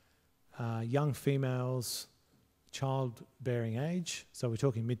young females, childbearing age, so we're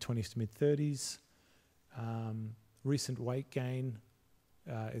talking mid-20s to mid-30s. Recent weight gain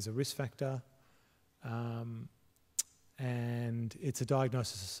is a risk factor, and it's a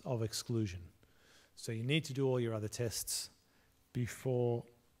diagnosis of exclusion. So you need to do all your other tests before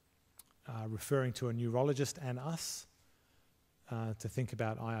referring to a neurologist and us to think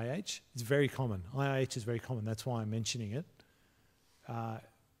about IIH. It's very common. IIH is very common. That's why I'm mentioning it.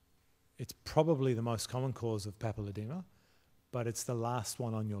 It's probably the most common cause of papilledema, but it's the last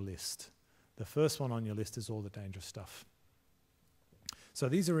one on your list. The first one on your list is all the dangerous stuff. So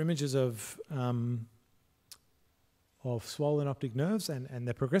these are images of of swollen optic nerves, and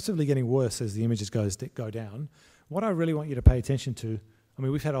they're progressively getting worse as the images go down. What I really want you to pay attention to, I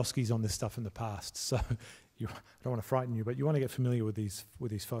mean, we've had OSCEs on this stuff in the past, so I don't want to frighten you, but you want to get familiar with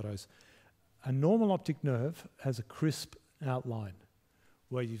these photos. A normal optic nerve has a crisp outline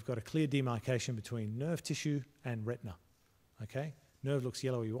where you've got a clear demarcation between nerve tissue and retina. Okay? Nerve looks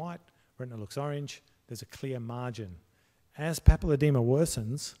yellowy white, retina looks orange, there's a clear margin. As papilledema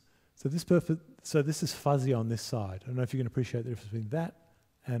worsens, so this is fuzzy on this side. I don't know if you can appreciate the difference between that.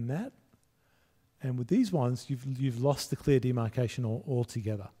 And with these ones, you've lost the clear demarcation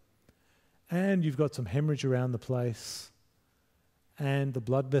altogether. And you've got some hemorrhage around the place, and the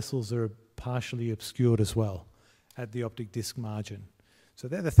blood vessels are partially obscured as well at the optic disc margin. So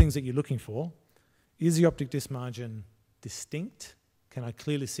they're the things that you're looking for. Is the optic disc margin distinct? Can I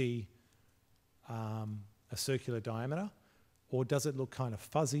clearly see a circular diameter? Or does it look kind of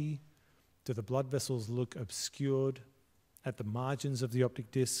fuzzy? Do the blood vessels look obscured at the margins of the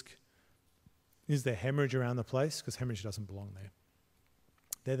optic disc? Is there hemorrhage around the place? Because hemorrhage doesn't belong there.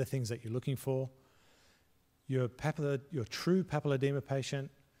 They're the things that you're looking for. Your true papilledema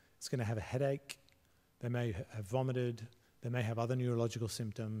patient is going to have a headache. They may have vomited. They may have other neurological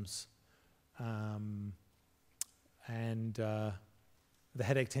symptoms. The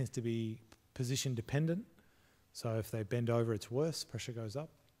headache tends to be position dependent. So if they bend over, it's worse, pressure goes up.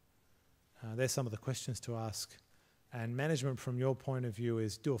 There's some of the questions to ask. And management from your point of view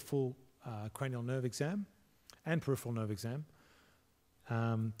is do a full cranial nerve exam and peripheral nerve exam.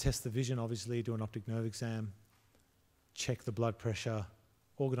 Test the vision, obviously, do an optic nerve exam, check the blood pressure,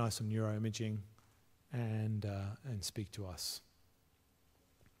 organise some neuroimaging, and speak to us.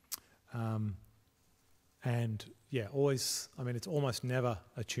 And yeah, always, I mean, it's almost never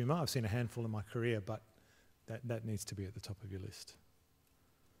a tumour. I've seen a handful in my career, but that needs to be at the top of your list.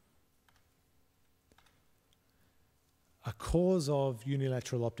 A cause of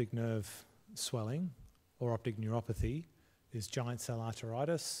unilateral optic nerve swelling or optic neuropathy is giant cell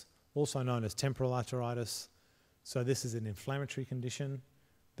arteritis, also known as temporal arteritis. So this is an inflammatory condition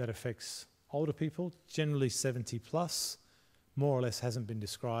that affects older people, generally 70 plus, more or less hasn't been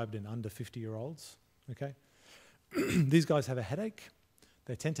described in under 50-year-olds. Okay? These guys have a headache.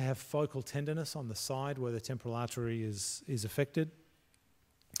 They tend to have focal tenderness on the side where the temporal artery is affected.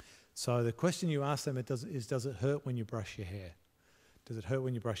 So the question you ask them is, does it hurt when you brush your hair? Does it hurt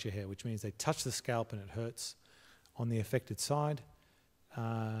when you brush your hair? Which means they touch the scalp and it hurts on the affected side.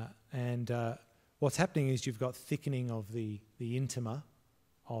 What's happening is you've got thickening of the intima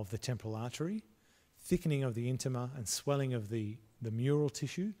of the temporal artery, thickening of the intima and swelling of the mural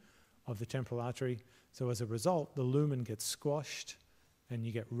tissue of the temporal artery. So as a result, the lumen gets squashed and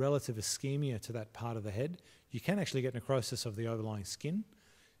you get relative ischemia to that part of the head. You can actually get necrosis of the overlying skin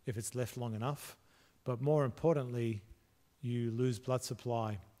if it's left long enough, but more importantly, you lose blood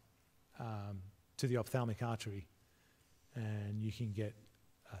supply to the ophthalmic artery, and you can get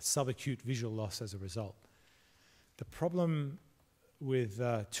subacute visual loss as a result. The problem with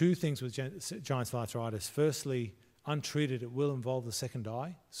two things with giant cell arteritis: firstly, untreated, it will involve the second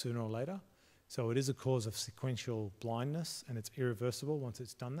eye sooner or later, so it is a cause of sequential blindness, and it's irreversible once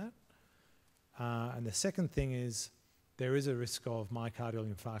it's done that. And the second thing is, there is a risk of myocardial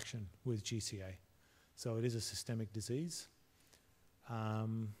infarction with GCA. So it is a systemic disease.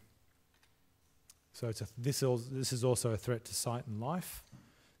 So this is also a threat to sight and life.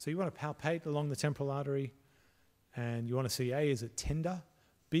 So you want to palpate along the temporal artery, and you want to see, A, is it tender?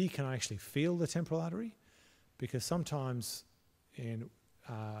 B, can I actually feel the temporal artery? Because sometimes you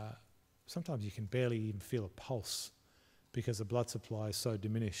can barely even feel a pulse because the blood supply is so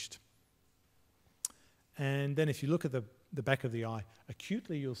diminished. And then if you look at the back of the eye,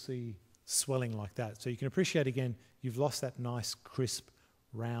 acutely you'll see swelling like that. So you can appreciate, again, you've lost that nice, crisp,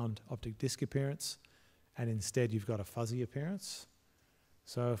 round optic disc appearance, and instead you've got a fuzzy appearance.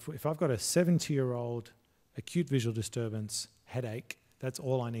 So if I've got a 70-year-old acute visual disturbance, headache, that's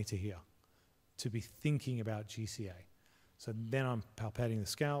all I need to hear to be thinking about GCA. So then I'm palpating the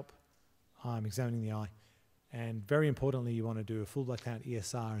scalp, I'm examining the eye, and very importantly, you want to do a full blood count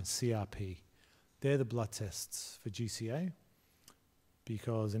ESR and CRP. They're the blood tests for GCA,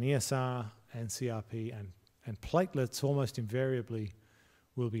 because an ESR and CRP and platelets almost invariably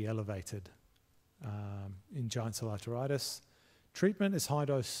will be elevated in giant cell arteritis. Treatment is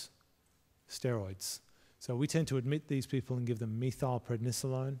high-dose steroids. So we tend to admit these people and give them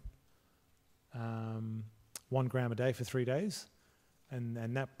methylprednisolone, 1 gram a day for 3 days,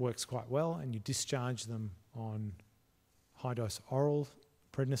 and that works quite well, and you discharge them on high-dose oral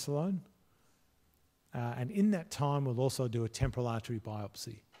prednisolone. And in that time, we'll also do a temporal artery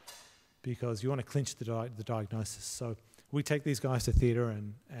biopsy. because you want to clinch the diagnosis. So we take these guys to theatre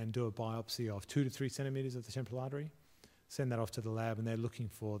and do a biopsy of 2 to 3 centimetres of the temporal artery, send that off to the lab, and they're looking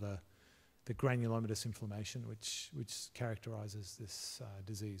for the granulomatous inflammation, which characterises this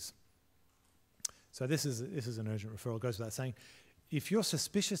disease. So this is an urgent referral. It goes without saying. If you're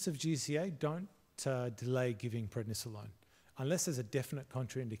suspicious of GCA, don't delay giving prednisolone unless there's a definite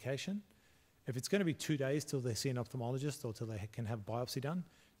contraindication. If it's going to be 2 days till they see an ophthalmologist or till they can have biopsy done,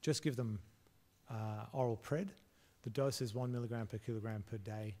 just give them oral pred. The dose is 1 milligram per kilogram per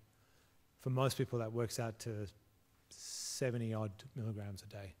day. For most people, that works out to 70 odd milligrams a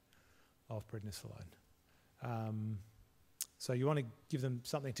day of prednisolone. So you want to give them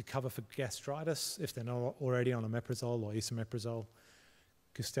something to cover for gastritis if they're not already on omeprazole or esomeprazole,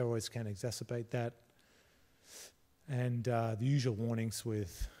 because steroids can exacerbate that. And the usual warnings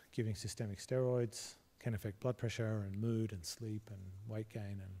with giving systemic steroids can affect blood pressure and mood and sleep and weight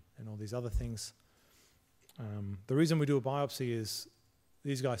gain and all these other things. The reason we do a biopsy is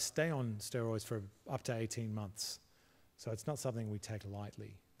these guys stay on steroids for up to 18 months. So it's not something we take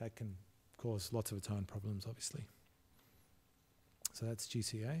lightly. That can cause lots of its own problems, obviously. So that's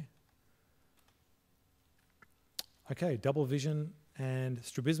GCA. Okay, double vision, and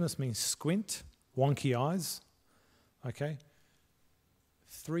strabismus means squint, wonky eyes. Okay.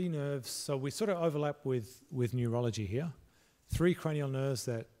 3 nerves, so we sort of overlap with neurology here. 3 cranial nerves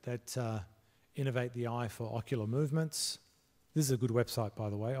that innervate the eye for ocular movements. This is a good website, by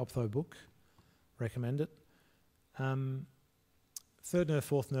the way, Optho book. Recommend it. 3rd nerve,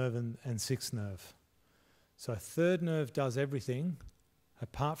 4th nerve, and 6th nerve. So 3rd nerve does everything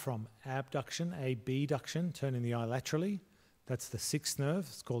apart from abduction, abduction, turning the eye laterally. That's the 6th nerve.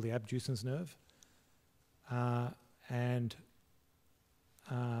 It's called the abducens nerve.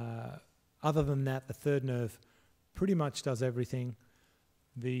 Other than that, the 3rd nerve pretty much does everything.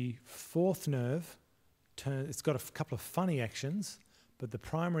 The 4th nerve, it's got a couple of funny actions, but the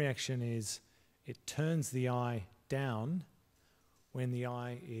primary action is it turns the eye down when the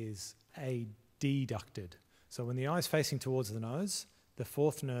eye is adducted. So when the eye is facing towards the nose, the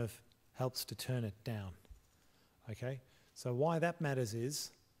 4th nerve helps to turn it down. Okay? So why that matters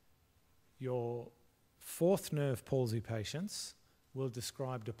is your 4th nerve palsy patients will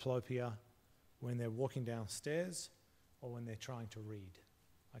describe diplopia when they're walking downstairs or when they're trying to read.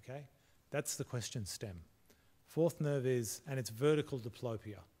 Okay? That's the question stem. 4th nerve is, and it's vertical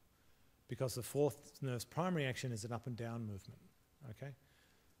diplopia, because the 4th nerve's primary action is an up and down movement. Okay?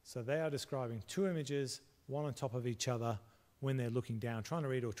 So they are describing 2 images, one on top of each other, when they're looking down, trying to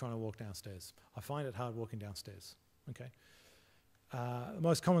read or trying to walk downstairs. I find it hard walking downstairs. Okay? The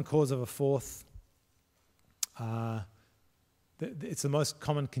most common cause of a 4th, it's the most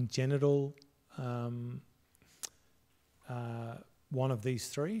common congenital one of these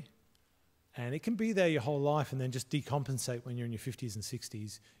 3. And it can be there your whole life and then just decompensate when you're in your 50s and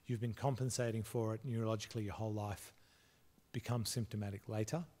 60s. You've been compensating for it neurologically your whole life, become symptomatic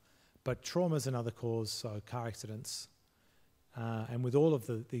later. But trauma is another cause, so car accidents. And with all of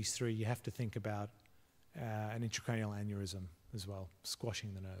these 3, you have to think about an intracranial aneurysm as well,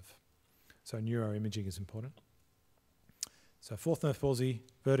 squashing the nerve. So neuroimaging is important. So 4th nerve palsy,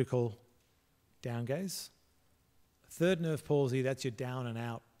 vertical down gaze. 3rd nerve palsy, that's your down and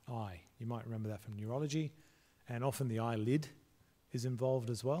out eye. You might remember that from neurology. And often the eyelid is involved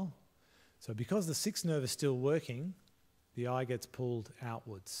as well. So because the 6th nerve is still working, the eye gets pulled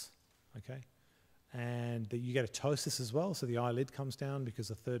outwards. Okay? And you get a ptosis as well, so the eyelid comes down because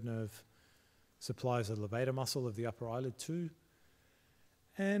the 3rd nerve supplies the levator muscle of the upper eyelid too.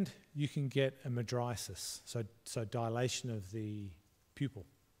 And you can get a mydriasis, so dilation of the pupil.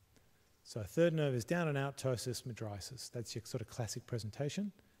 So 3rd nerve is down and out, ptosis, mydriasis. That's your sort of classic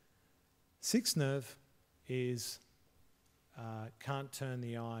presentation. 6th nerve is can't turn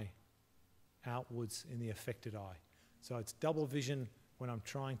the eye outwards in the affected eye. So it's double vision when I'm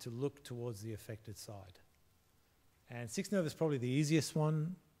trying to look towards the affected side. And 6th nerve is probably the easiest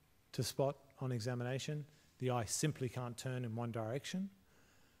one to spot on examination. The eye simply can't turn in one direction.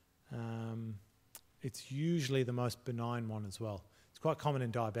 It's usually the most benign one as well. It's quite common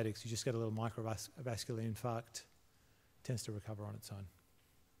in diabetics. You just get a little microvascular infarct. Tends to recover on its own.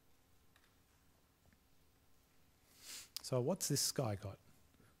 So what's this guy got?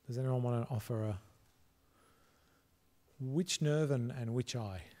 Does anyone want to offer which nerve and which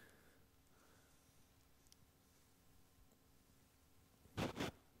eye?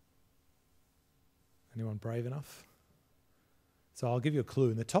 Anyone brave enough? So I'll give you a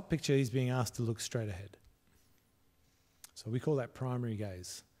clue. In the top picture, he's being asked to look straight ahead. So we call that primary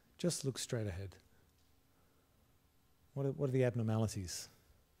gaze. Just look straight ahead. What are the abnormalities?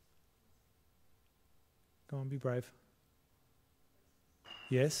 Go on, be brave.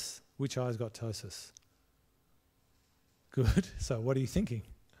 Yes. Which eye's got ptosis? Good. So what are you thinking?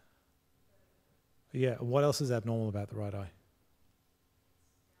 Yeah. What else is abnormal about the right eye?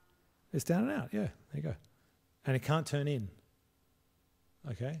 It's down and out. Yeah. There you go. And it can't turn in.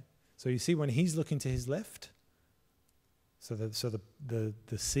 Okay. So you see when he's looking to his left, so the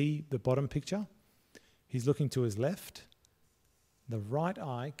bottom picture, he's looking to his left. The right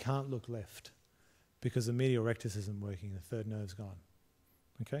eye can't look left because the medial rectus isn't working. The third nerve's gone.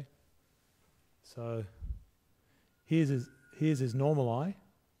 Okay. So here's his normal eye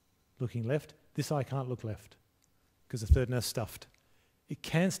looking left. This eye can't look left because the third nerve's stuffed. It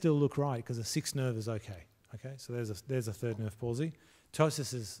can still look right because the sixth nerve is okay. Okay, so there's a third nerve palsy.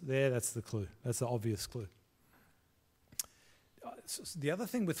 Ptosis is there, that's the clue. That's the obvious clue. So the other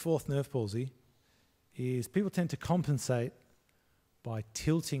thing with fourth nerve palsy is people tend to compensate by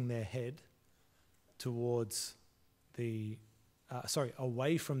tilting their head towards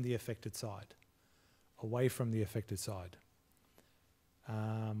away from the affected side. Away from the affected side.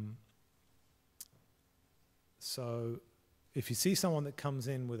 So if you see someone that comes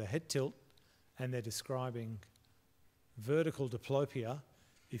in with a head tilt and they're describing vertical diplopia,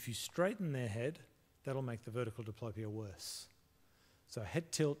 if you straighten their head, that'll make the vertical diplopia worse. So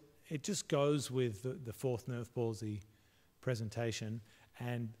head tilt, it just goes with the fourth nerve palsy presentation,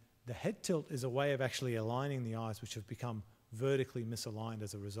 and the head tilt is a way of actually aligning the eyes, which have become vertically misaligned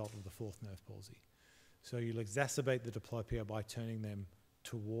as a result of the fourth nerve palsy. So you'll exacerbate the diplopia by turning them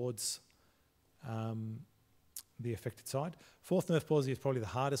towards the affected side. Fourth nerve palsy is probably the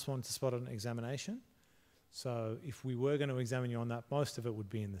hardest one to spot on examination. So if we were going to examine you on that, most of it would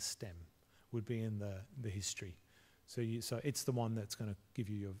be in the stem, would be in the history. So it's the one that's going to give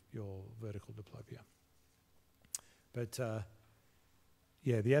you your vertical diplopia. But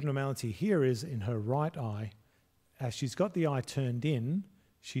yeah, the abnormality here is in her right eye. As she's got the eye turned in,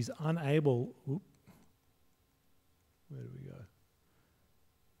 she's unable. Where do we go?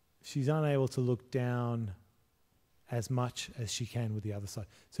 She's unable to look down as much as she can with the other side.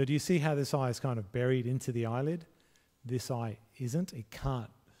 So do you see how this eye is kind of buried into the eyelid? This eye isn't. It can't,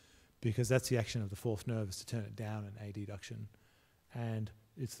 because that's the action of the fourth nerve, is to turn it down in adduction. And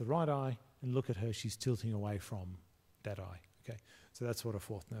it's the right eye, and look at her, she's tilting away from that eye. Okay, so that's what a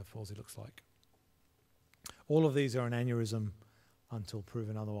fourth nerve palsy looks like. All of these are an aneurysm until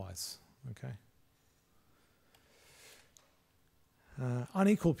proven otherwise. Okay.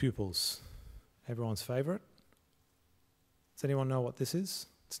 Unequal pupils, everyone's favourite. Does anyone know what this is?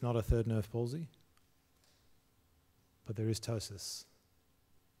 It's not a third nerve palsy, but there is ptosis.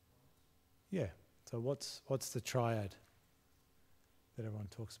 Yeah, so what's the triad that everyone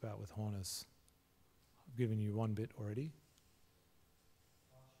talks about with Horner's? I've given you one bit already.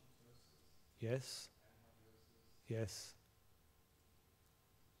 Yes. Yes.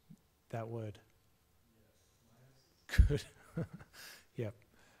 That word. Good. Yep.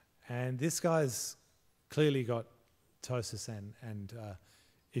 And this guy's clearly got ptosis, and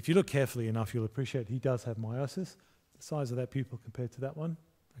if you look carefully enough, you'll appreciate he does have meiosis. The size of that pupil compared to that one.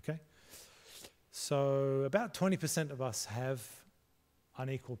 Okay. So about 20% of us have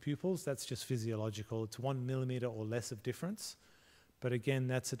unequal pupils. That's just physiological. It's 1 millimeter or less of difference. But again,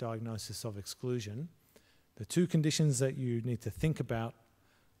 that's a diagnosis of exclusion. The two conditions that you need to think about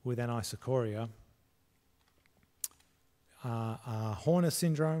with anisocoria are Horner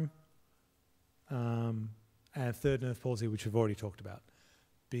syndrome and third nerve palsy, which we've already talked about,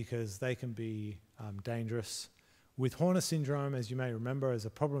 because they can be dangerous. With Horner syndrome, as you may remember, is a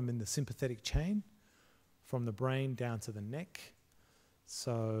problem in the sympathetic chain from the brain down to the neck.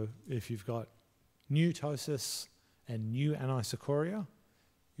 So if you've got new ptosis and new anisocoria,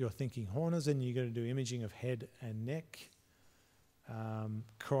 you're thinking Horner's, and you're going to do imaging of head and neck.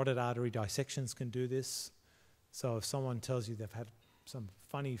 Carotid artery dissections can do this. So if someone tells you they've had some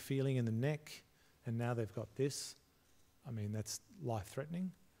funny feeling in the neck and now they've got this, I mean, that's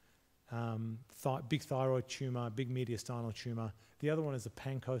life-threatening. Big thyroid tumour, big mediastinal tumour. The other one is a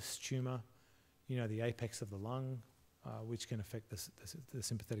Pancoast tumour, you know, the apex of the lung, which can affect the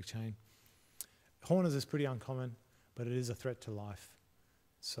sympathetic chain. Horner's is pretty uncommon, but it is a threat to life.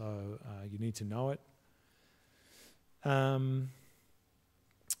 So you need to know it. A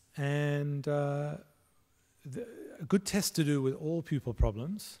good test to do with all pupil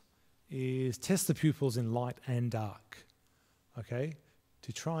problems is test the pupils in light and dark, okay,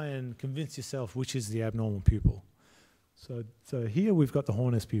 to try and convince yourself which is the abnormal pupil. So here we've got the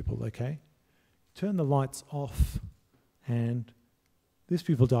Horner's pupil, okay. Turn the lights off, and this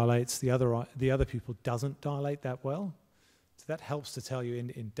pupil dilates, the other pupil doesn't dilate that well. So that helps to tell you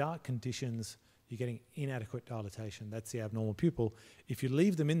in dark conditions, you're getting inadequate dilatation. That's the abnormal pupil. If you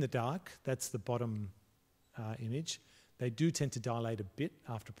leave them in the dark, that's the bottom image, they do tend to dilate a bit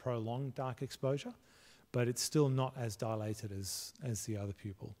after prolonged dark exposure, but it's still not as dilated as the other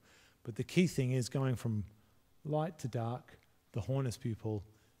pupil. But the key thing is going from light to dark, the Horner's pupil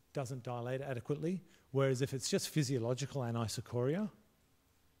doesn't dilate adequately, whereas if it's just physiological anisocoria,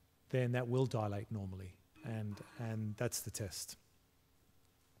 then that will dilate normally, and that's the test.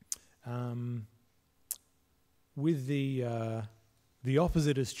 With the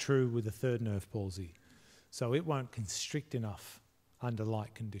opposite is true with the third nerve palsy. So it won't constrict enough under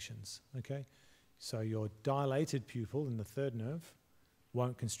light conditions, okay? So your dilated pupil in the third nerve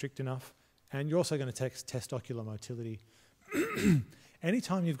won't constrict enough, and you're also going to test ocular motility.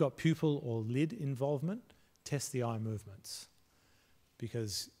 Anytime you've got pupil or lid involvement, test the eye movements,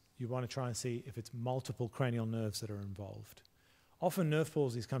 because you want to try and see if it's multiple cranial nerves that are involved. Often nerve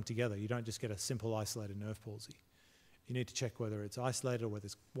palsies come together. You don't just get a simple isolated nerve palsy. You need to check whether it's isolated or whether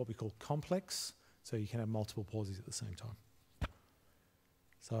it's what we call complex, so you can have multiple palsies at the same time.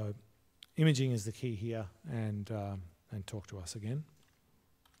 So imaging is the key here, and talk to us again.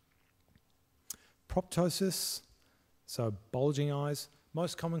 Proptosis, so bulging eyes.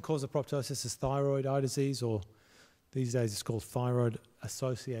 Most common cause of proptosis is thyroid eye disease, or these days it's called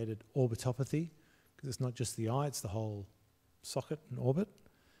thyroid-associated orbitopathy, because it's not just the eye, it's the whole socket and orbit.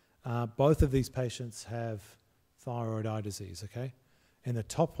 Both of these patients have thyroid eye disease, okay? In the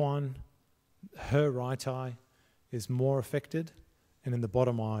top one, her right eye is more affected, and in the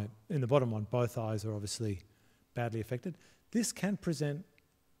bottom one, both eyes are obviously badly affected. This can present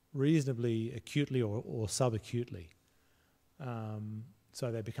reasonably acutely or subacutely. So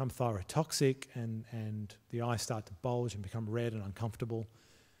they become thyrotoxic, and the eyes start to bulge and become red and uncomfortable.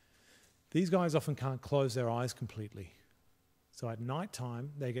 These guys often can't close their eyes completely. So at night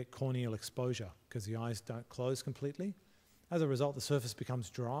time, they get corneal exposure because the eyes don't close completely. As a result, the surface becomes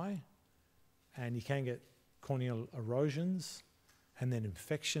dry, and you can get corneal erosions and then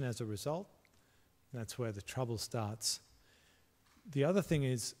infection as a result. That's where the trouble starts. The other thing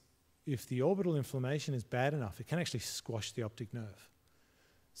is, if the orbital inflammation is bad enough, it can actually squash the optic nerve.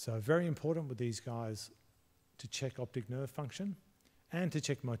 So very important with these guys to check optic nerve function and to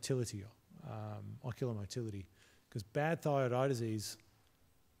check motility, ocular motility, because bad thyroid eye disease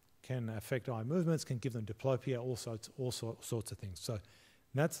can affect eye movements, can give them diplopia, all sorts of things. So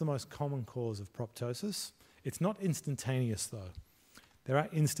that's the most common cause of proptosis. It's not instantaneous though. There are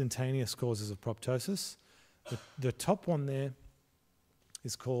instantaneous causes of proptosis. The top one there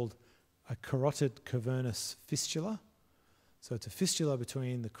is called a carotid cavernous fistula. So it's a fistula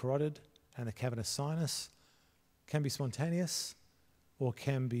between the carotid and the cavernous sinus. Can be spontaneous or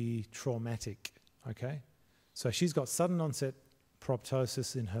can be traumatic, okay? So she's got sudden onset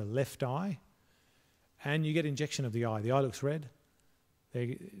proptosis in her left eye, and you get injection of the eye. The eye looks red.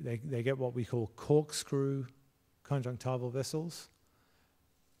 They get what we call corkscrew conjunctival vessels,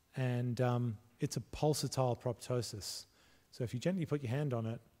 and it's a pulsatile proptosis. So if you gently put your hand on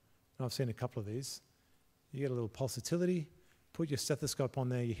it, and I've seen a couple of these, you get a little pulsatility. Put your stethoscope on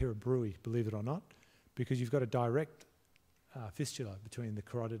there, you hear a bruit, believe it or not, because you've got a direct fistula between the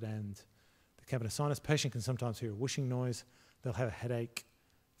carotid and the cavernous sinus. Patient can sometimes hear a whooshing noise. They'll have a headache.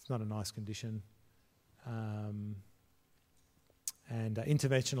 It's not a nice condition. And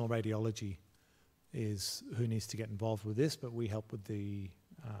interventional radiology is who needs to get involved with this, but we help with the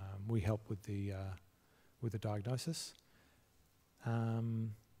diagnosis.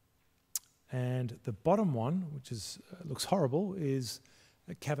 And the bottom one, which is looks horrible, is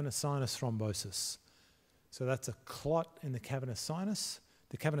a cavernous sinus thrombosis. So that's a clot in the cavernous sinus.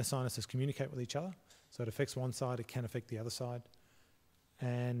 The cavernous sinuses communicate with each other, so it affects one side, it can affect the other side.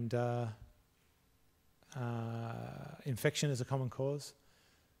 And infection is a common cause.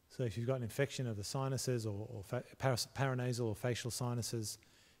 So if you've got an infection of the sinuses or paranasal or facial sinuses,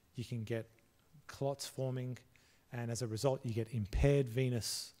 you can get clots forming, and as a result you get impaired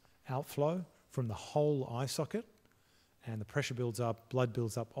venous outflow from the whole eye socket, and the pressure builds up, blood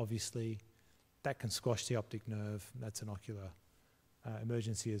builds up, obviously. That can squash the optic nerve. That's an ocular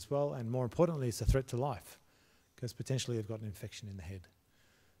emergency as well, and more importantly, it's a threat to life because potentially they've got an infection in the head.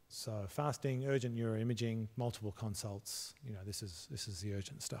 So fasting, urgent neuroimaging, multiple consults, you know, this is the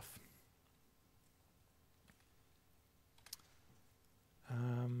urgent stuff.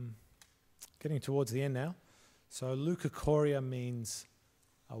 Getting towards the end now. So leukocoria means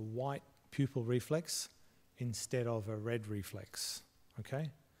a white pupil reflex instead of a red reflex,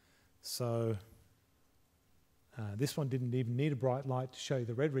 okay? So this one didn't even need a bright light to show you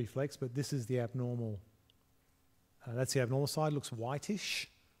the red reflex, but this is the abnormal. That's the abnormal side, looks whitish,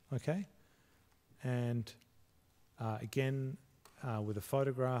 okay? And again, with a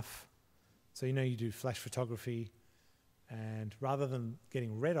photograph, so you do flash photography, and rather than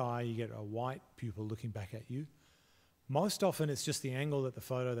getting red eye, you get a white pupil looking back at you. Most often it's just the angle that the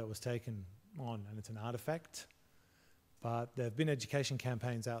photo that was taken on, and it's an artifact. But there have been education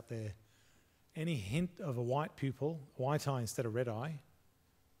campaigns out there. Any hint of a white pupil, white eye instead of red eye,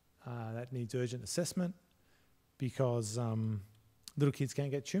 that needs urgent assessment, because little kids can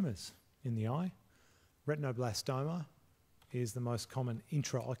get tumours in the eye. Retinoblastoma is the most common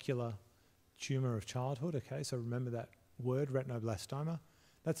intraocular tumour of childhood, okay? So remember that word, retinoblastoma.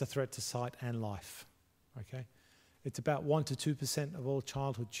 That's a threat to sight and life, okay? It's about 1 to 2% of all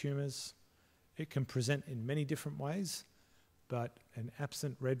childhood tumours. It can present in many different ways, but an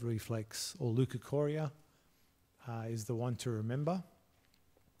absent red reflex or leukocoria is the one to remember.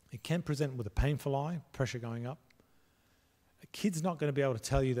 It can present with a painful eye, pressure going up. A kid's not going to be able to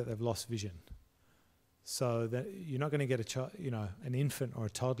tell you that they've lost vision. So that you're not going to get an infant or a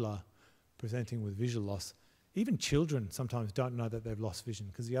toddler presenting with visual loss. Even children sometimes don't know that they've lost vision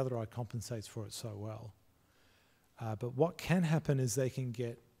because the other eye compensates for it so well. But what can happen is they can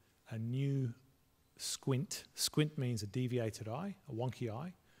get a new squint. Squint means a deviated eye, a wonky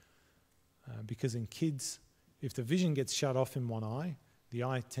eye. Because in kids, if the vision gets shut off in one eye, the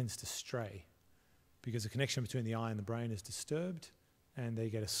eye tends to stray because the connection between the eye and the brain is disturbed, and they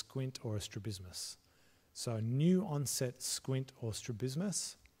get a squint or a strabismus. So new onset squint or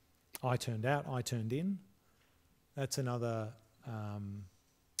strabismus, eye turned out, eye turned in, that's another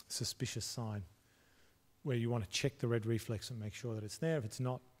suspicious sign where you want to check the red reflex and make sure that it's there. If it's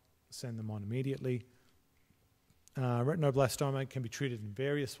not, send them on immediately. Retinoblastoma can be treated in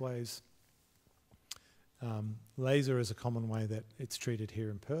various ways. Laser is a common way that it's treated here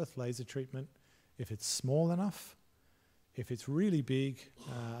in Perth, laser treatment. If it's small enough, if it's really big,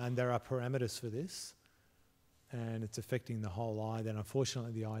 and there are parameters for this, and it's affecting the whole eye, then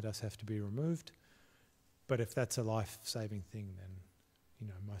unfortunately the eye does have to be removed. But if that's a life-saving thing,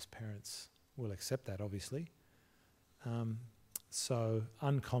 then most parents will accept that, obviously. So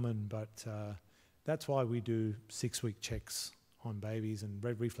uncommon, but that's why we do 6-week checks on babies, and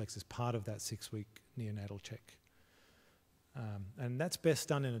red reflex is part of that 6-week neonatal check. And that's best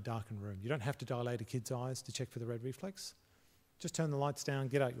done in a darkened room. You don't have to dilate a kid's eyes to check for the red reflex. Just turn the lights down,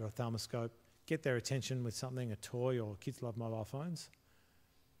 get out your ophthalmoscope, get their attention with something, a toy, or kids love mobile phones,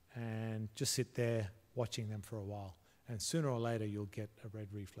 and just sit there watching them for a while. And sooner or later you'll get a red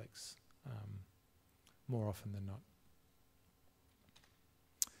reflex, more often than not.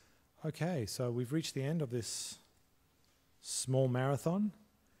 Okay, so we've reached the end of this small marathon.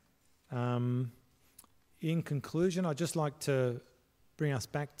 In conclusion, I'd just like to bring us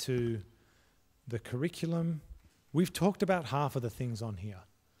back to the curriculum. We've talked about half of the things on here.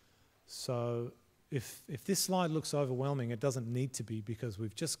 So if this slide looks overwhelming, it doesn't need to be, because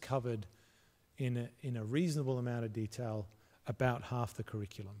we've just covered in a reasonable amount of detail about half the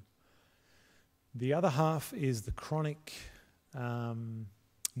curriculum. The other half is the chronic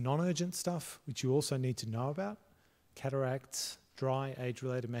non-urgent stuff, which you also need to know about. Cataracts, dry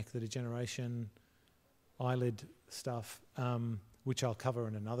age-related macular degeneration, eyelid stuff, which I'll cover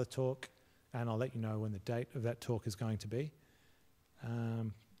in another talk, and I'll let you know when the date of that talk is going to be.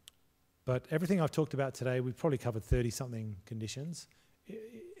 But everything I've talked about today, we've probably covered 30-something conditions.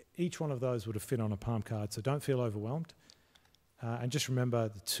 Each one of those would have fit on a palm card, so don't feel overwhelmed. And just remember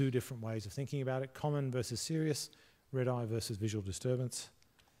the 2 different ways of thinking about it: common versus serious, red eye versus visual disturbance.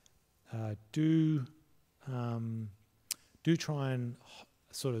 Do try and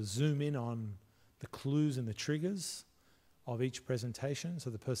sort of zoom in on the clues and the triggers of each presentation. So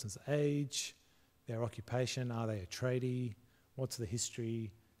the person's age, their occupation, are they a tradie, what's the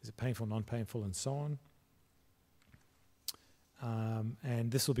history, is it painful, non-painful, and so on.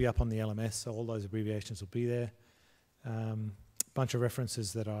 And this will be up on the LMS, so all those abbreviations will be there. Bunch of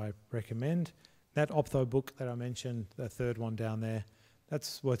references that I recommend. That ophtho book that I mentioned, the third one down there,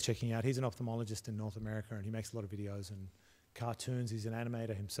 that's worth checking out. He's an ophthalmologist in North America, and he makes a lot of videos and cartoons. He's an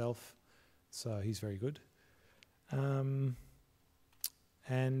animator himself, so he's very good.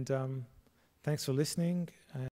 Thanks for listening.